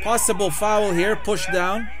 possible foul here. Push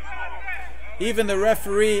down. Even the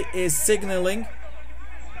referee is signaling.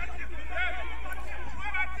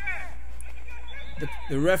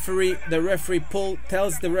 The referee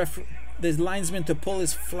tells the linesman to pull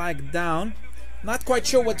his flag down. Not quite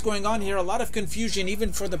sure what's going on here. A lot of confusion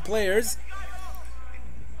even for the players.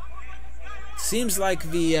 Seems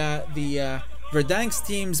like the Verdansk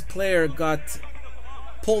team's player got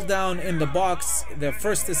pulled down in the box. The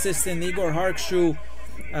first assistant, Igor Harkshu,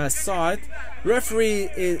 saw it.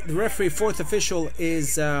 The referee, fourth official,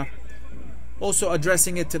 is also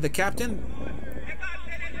addressing it to the captain.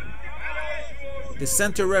 The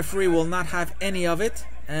center referee will not have any of it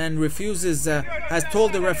and refuses, has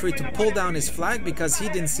told the referee to pull down his flag because he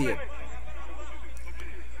didn't see it.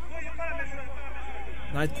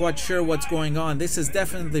 Not quite sure what's going on. This is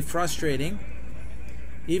definitely frustrating,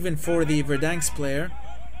 even for the Verdansk player.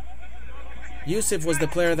 Yusuf was the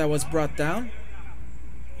player that was brought down.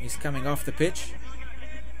 He's coming off the pitch,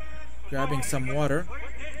 grabbing some water.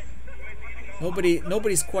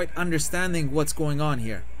 Nobody's quite understanding what's going on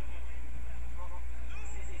here.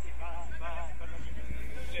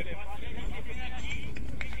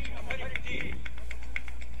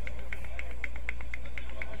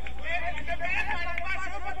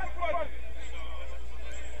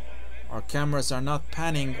 Our cameras are not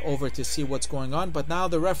panning over to see what's going on, but now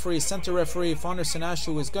the referee, center referee Fonder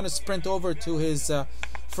Senashu, is going to sprint over to his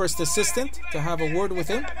first assistant to have a word with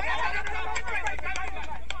him.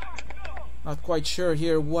 Not quite sure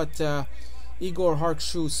here what Igor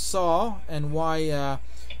Harkshu saw and why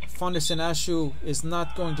Fonder Senashu is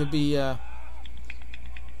not going to be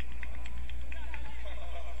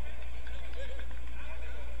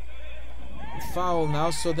foul now.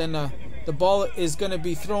 So then the ball is going to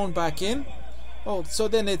be thrown back in. Oh, so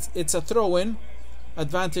then it's a throw-in.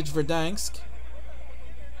 Advantage Verdansk.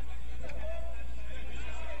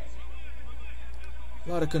 A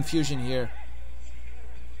lot of confusion here.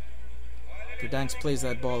 Verdansk plays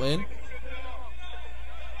that ball in.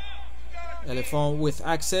 Éléphants with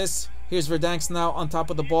access. Here's Verdansk now on top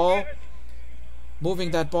of the ball,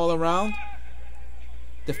 moving that ball around.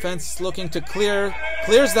 Defense looking to clears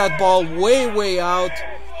that ball way out.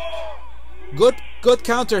 Good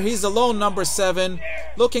counter. He's alone, number 7,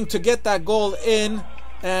 looking to get that goal in,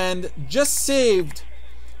 and just saved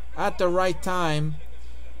at the right time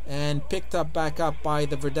and picked up back up by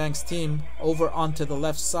the Verdansk team over onto the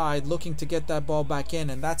left side, looking to get that ball back in,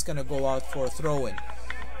 and that's going to go out for a throw-in.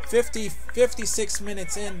 56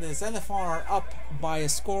 minutes in, the Éléphants are up by a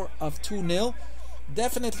score of 2-0.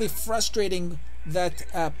 Definitely frustrating that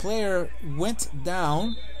a player went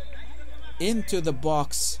down into the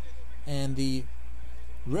box and the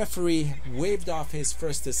referee waved off his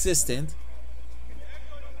first assistant.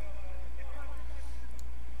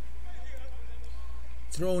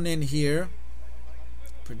 Thrown in here.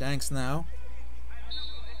 Verdansk now.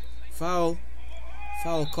 Foul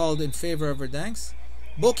called in favor of Verdansk.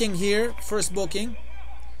 Booking here, first booking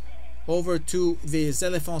over to the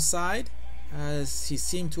Éléphants side, as he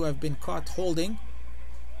seemed to have been caught holding.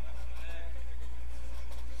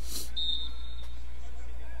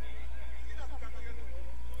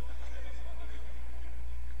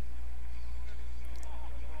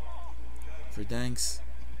 Verdansk.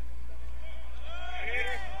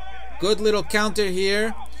 Good little counter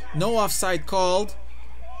here. No offside called.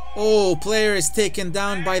 Oh, player is taken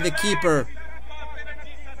down by the keeper.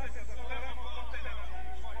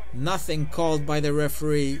 Nothing called by the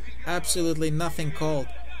referee. Absolutely nothing called.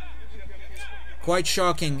 Quite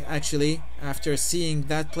shocking, actually, after seeing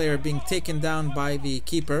that player being taken down by the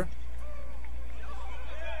keeper.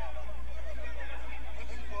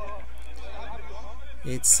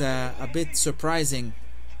 It's a bit surprising.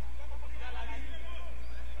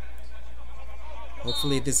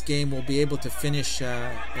 Hopefully this game will be able to finish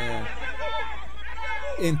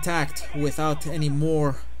intact without any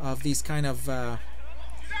more of these kind of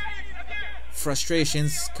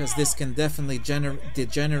frustrations, because this can definitely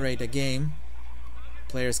degenerate a game.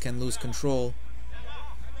 Players can lose control.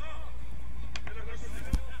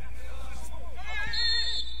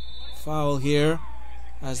 Foul here,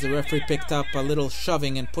 as the referee picked up a little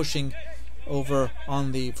shoving and pushing over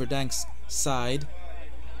on the Verdansk side.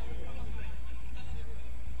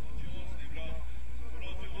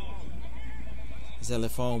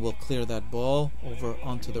 Éléphants will clear that ball over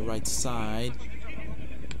onto the right side.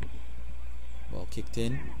 Ball kicked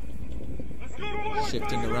in.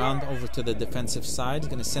 Shifting around over to the defensive side. He's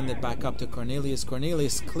going to send it back up to Cornelius.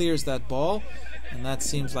 Cornelius clears that ball, and that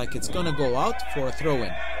seems like it's going to go out for a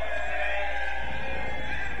throw-in.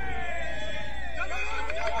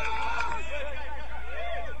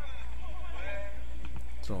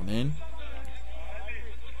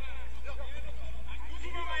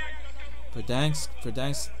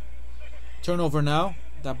 Verdansk. Turnover now.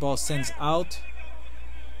 That ball sends out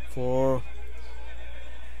for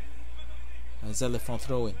Éléphants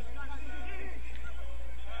throw-in.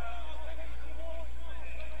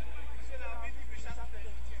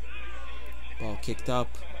 Ball kicked up.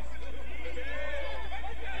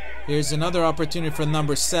 Here's another opportunity for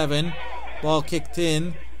number 7. Ball kicked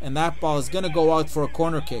in, and that ball is going to go out for a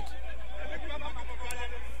corner kick.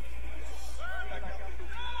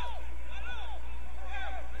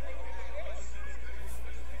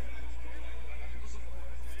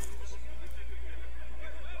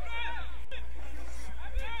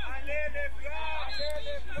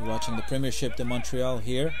 You're watching the Premiership de Montreal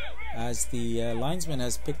here, as the linesman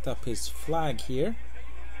has picked up his flag here,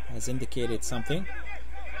 has indicated something.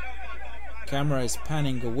 Camera is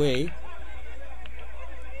panning away.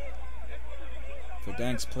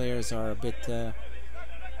 Verdansk players are a bit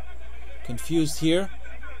confused here.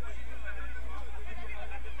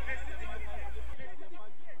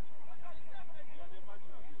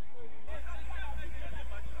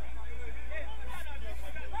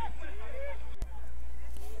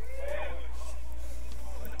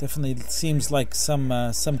 Definitely seems like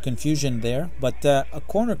some confusion there, but a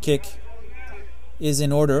corner kick is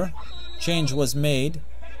in order. Change was made.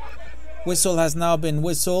 Whistle has now been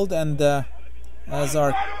whistled, and as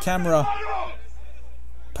our camera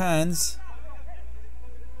pans,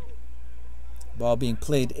 ball being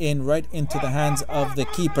played in right into the hands of the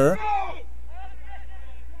keeper.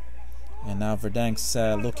 And now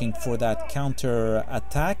Verdansk looking for that counter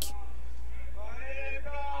attack.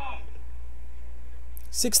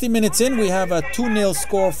 60 minutes in, we have a 2-0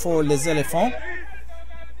 score for Les Éléphants.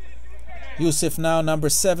 Youssef now, number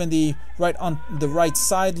 70, right on the right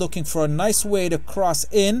side, looking for a nice way to cross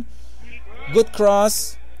in. Good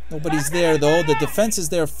cross. Nobody's there though. The defense is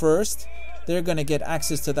there first. They're going to get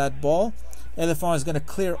access to that ball. Éléphants is going to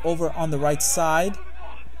clear over on the right side.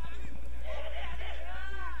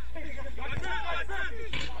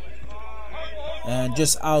 And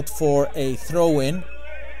just out for a throw-in.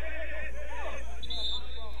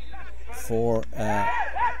 For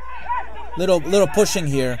little pushing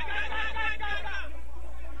here.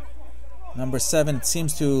 Number 7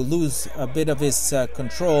 seems to lose a bit of his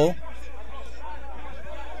control.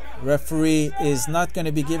 Referee is not going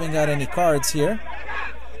to be giving out any cards here.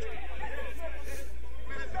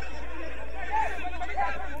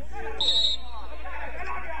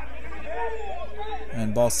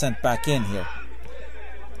 And ball sent back in here.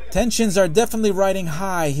 Tensions are definitely riding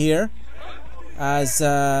high here, as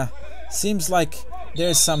seems like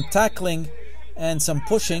there's some tackling and some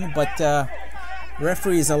pushing, but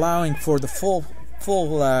referee is allowing for the full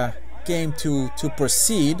game to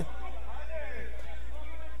proceed.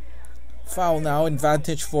 Foul now,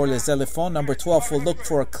 advantage for Les Éléphants. Number 12 will look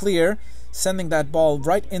for a clear, sending that ball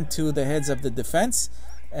right into the heads of the defense.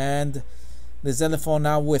 And Les Éléphants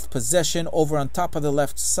now with possession over on top of the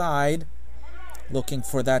left side, looking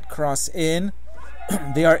for that cross in.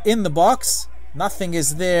 They are in the box. Nothing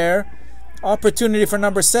is there. Opportunity for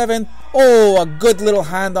number 7. Oh, a good little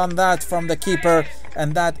hand on that from the keeper,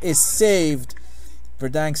 and that is saved.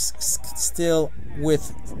 Verdansk still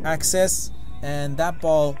with access, and that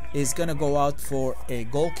ball is going to go out for a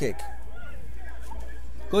goal kick.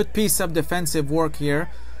 Good piece of defensive work here.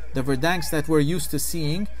 The Verdansk that we're used to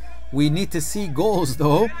seeing. We need to see goals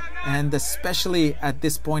though, and especially at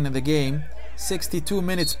this point of the game. 62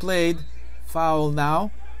 minutes played. Foul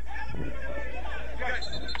now.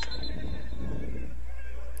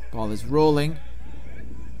 Ball is rolling,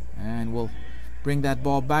 and we'll bring that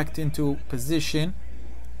ball back into position.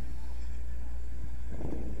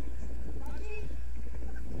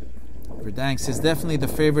 Verdansk is definitely the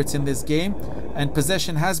favorites in this game, and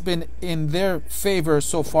possession has been in their favor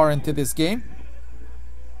so far into this game.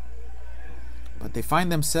 But they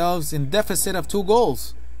find themselves in deficit of 2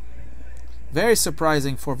 goals. Very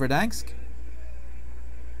surprising for Verdansk.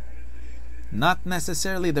 Not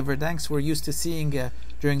necessarily the Verdansk we're used to seeing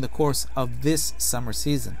during the course of this summer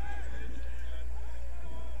season.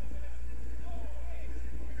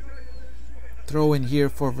 Throw in here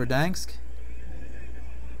for Verdansk.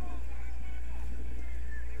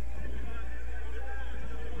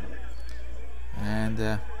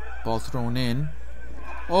 And ball thrown in.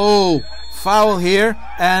 Oh, foul here,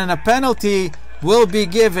 and a penalty will be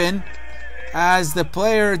given as the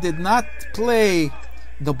player did not play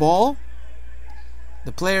the ball.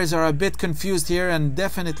 The players are a bit confused here and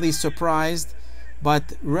definitely surprised,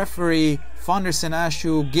 but referee Fonderson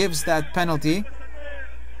Ashu gives that penalty.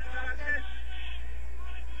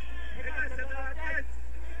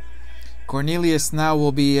 Cornelius now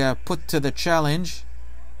will be put to the challenge.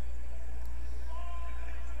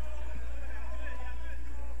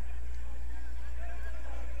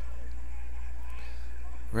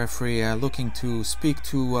 Referee looking to speak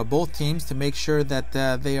to both teams to make sure that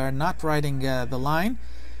they are not riding the line,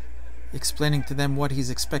 explaining to them what he's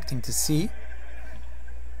expecting to see.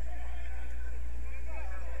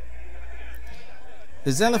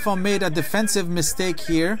 The Éléphants made a defensive mistake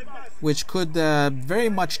here, which could very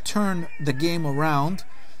much turn the game around,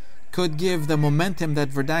 could give the momentum that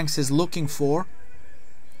Verdansk is looking for.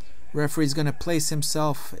 Referee's going to place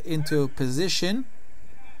himself into position.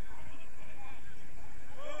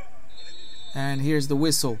 And here's the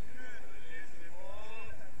whistle.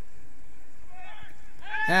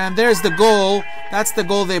 And there's the goal. That's the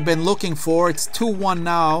goal they've been looking for. It's 2-1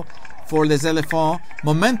 now for Les Éléphants.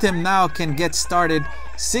 Momentum now can get started.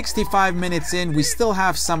 65 minutes in. We still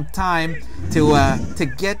have some time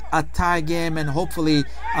to get a tie game and hopefully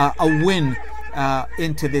a win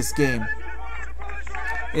into this game.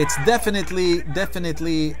 It's definitely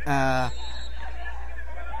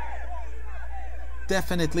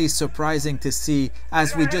surprising to see,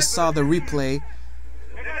 as we just saw the replay.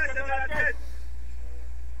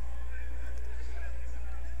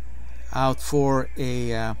 Out for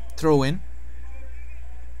a throw-in.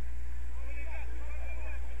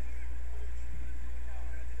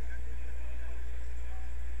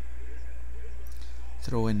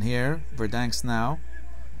 Throw-in here. Verdansk now.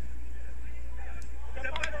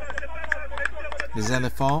 Les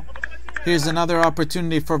Éléphants. Here's another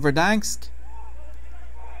opportunity for Verdansk.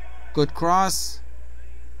 Good cross.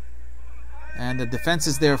 And the defense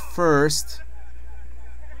is there first.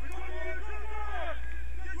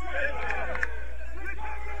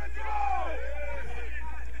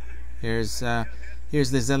 Here's Les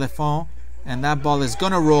Éléphants. And that ball is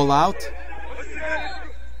going to roll out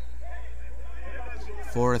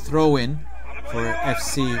for a throw-in for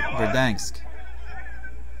FC Verdansk.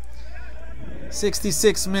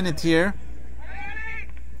 66th minute here.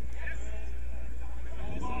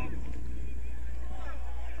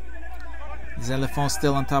 Éléphants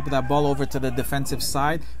still on top of that ball, over to the defensive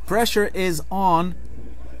side. Pressure is on,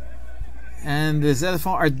 and the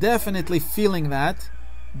Éléphants are definitely feeling that.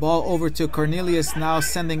 Ball over to Cornelius now,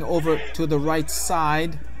 sending over to the right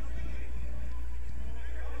side.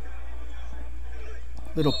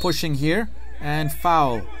 Little pushing here, and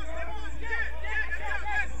foul.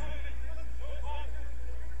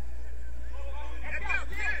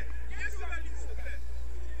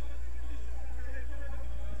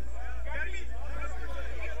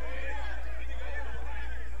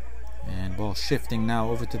 Ball shifting now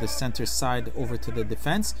over to the center side, over to the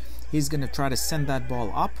defense. He's going to try to send that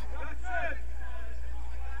ball up.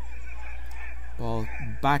 Ball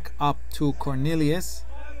back up to Cornelius.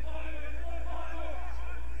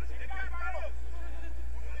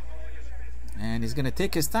 And he's going to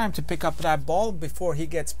take his time to pick up that ball before he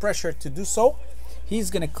gets pressured to do so. He's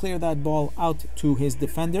going to clear that ball out to his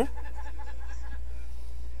defender.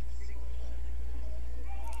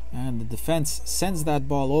 And the defense sends that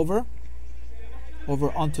ball over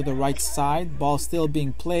onto the right side. Ball still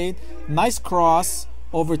being played. Nice cross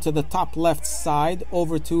over to the top left side,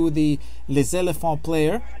 over to the Les Éléphants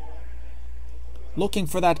player. Looking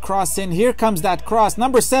for that cross in. Here comes that cross.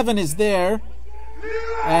 Number 7 is there.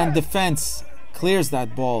 And defense clears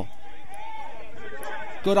that ball.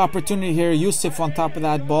 Good opportunity here. Yusuf on top of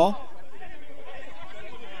that ball.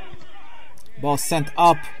 Ball sent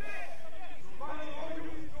up.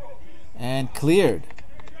 And cleared.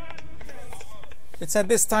 It's at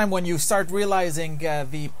this time when you start realizing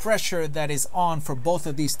the pressure that is on for both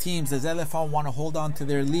of these teams. As Éléphants want to hold on to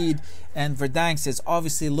their lead, and Verdansk is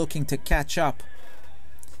obviously looking to catch up.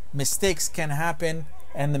 Mistakes can happen,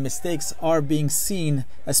 and the mistakes are being seen,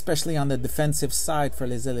 especially on the defensive side for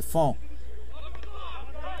Les Éléphants.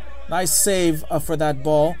 Nice save for that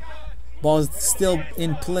ball. Ball is still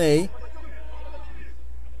in play.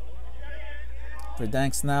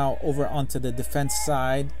 Verdansk now over onto the defense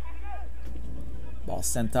side. Ball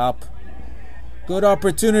sent up. Good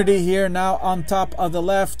opportunity here now on top of the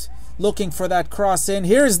left. Looking for that cross in.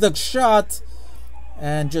 Here's the shot.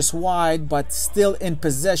 And just wide, but still in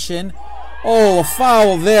possession. Oh, a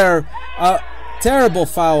foul there. A terrible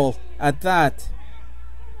foul at that.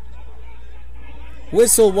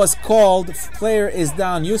 Whistle was called. Player is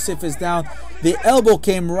down. Yusuf is down. The elbow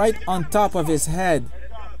came right on top of his head.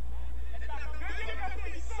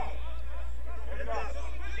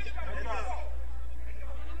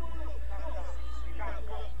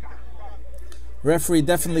 Referee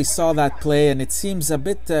definitely saw that play, and it seems a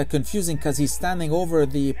bit confusing because he's standing over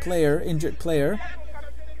the player, injured player.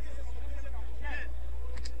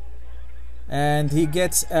 And he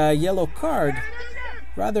gets a yellow card.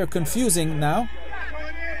 Rather confusing now.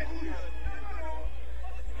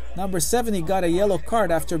 Number 70 got a yellow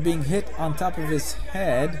card after being hit on top of his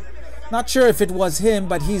head. Not sure if it was him,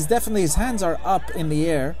 but he's definitely, his hands are up in the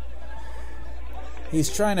air. He's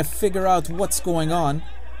trying to figure out what's going on.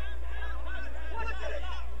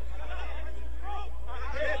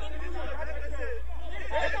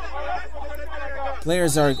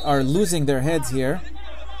 Players are losing their heads here.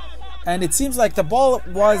 And it seems like the ball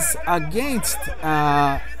was against.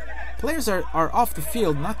 Players are off the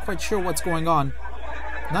field, not quite sure what's going on.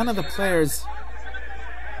 None of the players.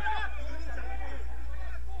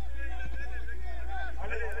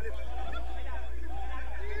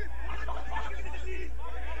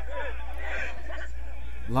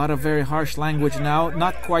 A lot of very harsh language now.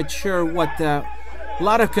 Not quite sure what. A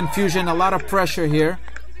lot of confusion, a lot of pressure here.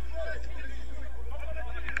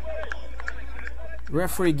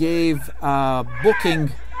 Referee gave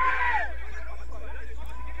booking.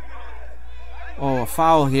 Oh, a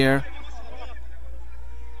foul here.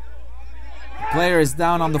 Player is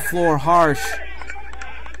down on the floor, harsh.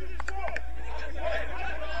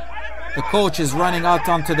 The coach is running out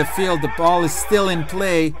onto the field. The ball is still in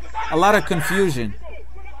play. A lot of confusion.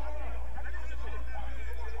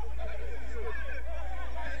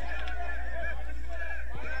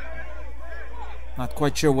 Not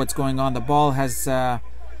quite sure what's going on. The ball has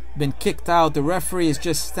been kicked out. The referee is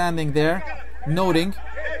just standing there, noting.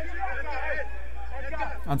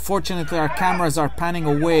 Unfortunately, our cameras are panning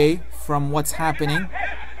away from what's happening.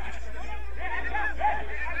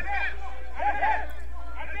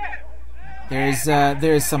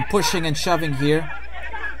 There's some pushing and shoving here.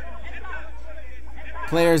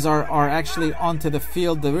 Players are actually onto the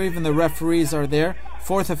field. Even the referees are there.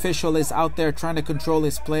 Fourth official is out there trying to control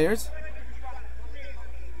his players.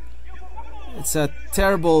 It's a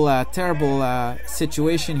terrible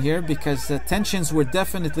situation here because tensions were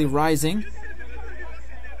definitely rising.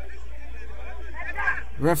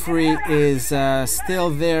 Referee is still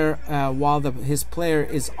there while his player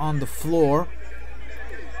is on the floor.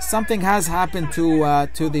 Something has happened to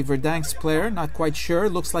the Verdansk player. Not quite sure.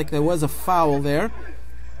 Looks like there was a foul there.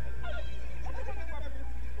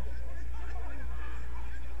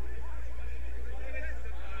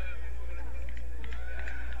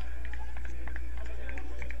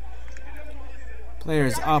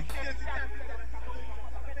 Players up.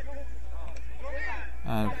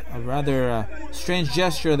 A rather strange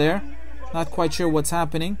gesture there. Not quite sure what's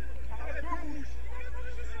happening.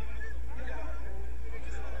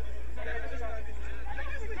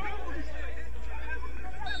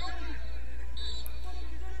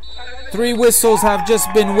 Three whistles have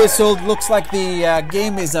just been whistled. Looks like the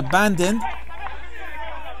game is abandoned.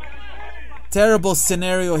 Terrible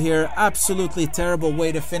scenario here. Absolutely terrible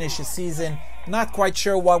way to finish a season. Not quite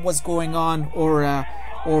sure what was going on or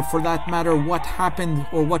for that matter what happened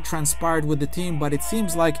or what transpired with the team, but it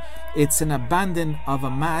seems like it's an abandon of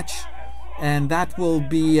a match, and that will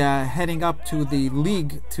be heading up to the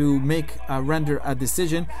league to render a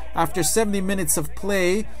decision. After 70 minutes of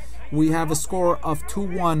play, we have a score of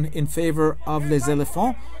 2-1 in favor of Les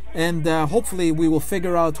Éléphants, and hopefully we will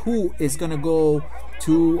figure out who is going to go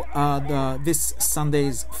to this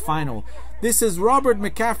Sunday's final. This is Robert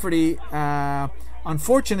McCafferty,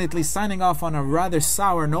 unfortunately signing off on a rather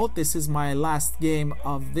sour note. This is my last game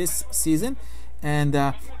of this season, and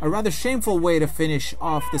a rather shameful way to finish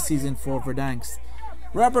off the season for Verdansk.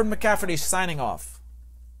 Robert McCafferty signing off.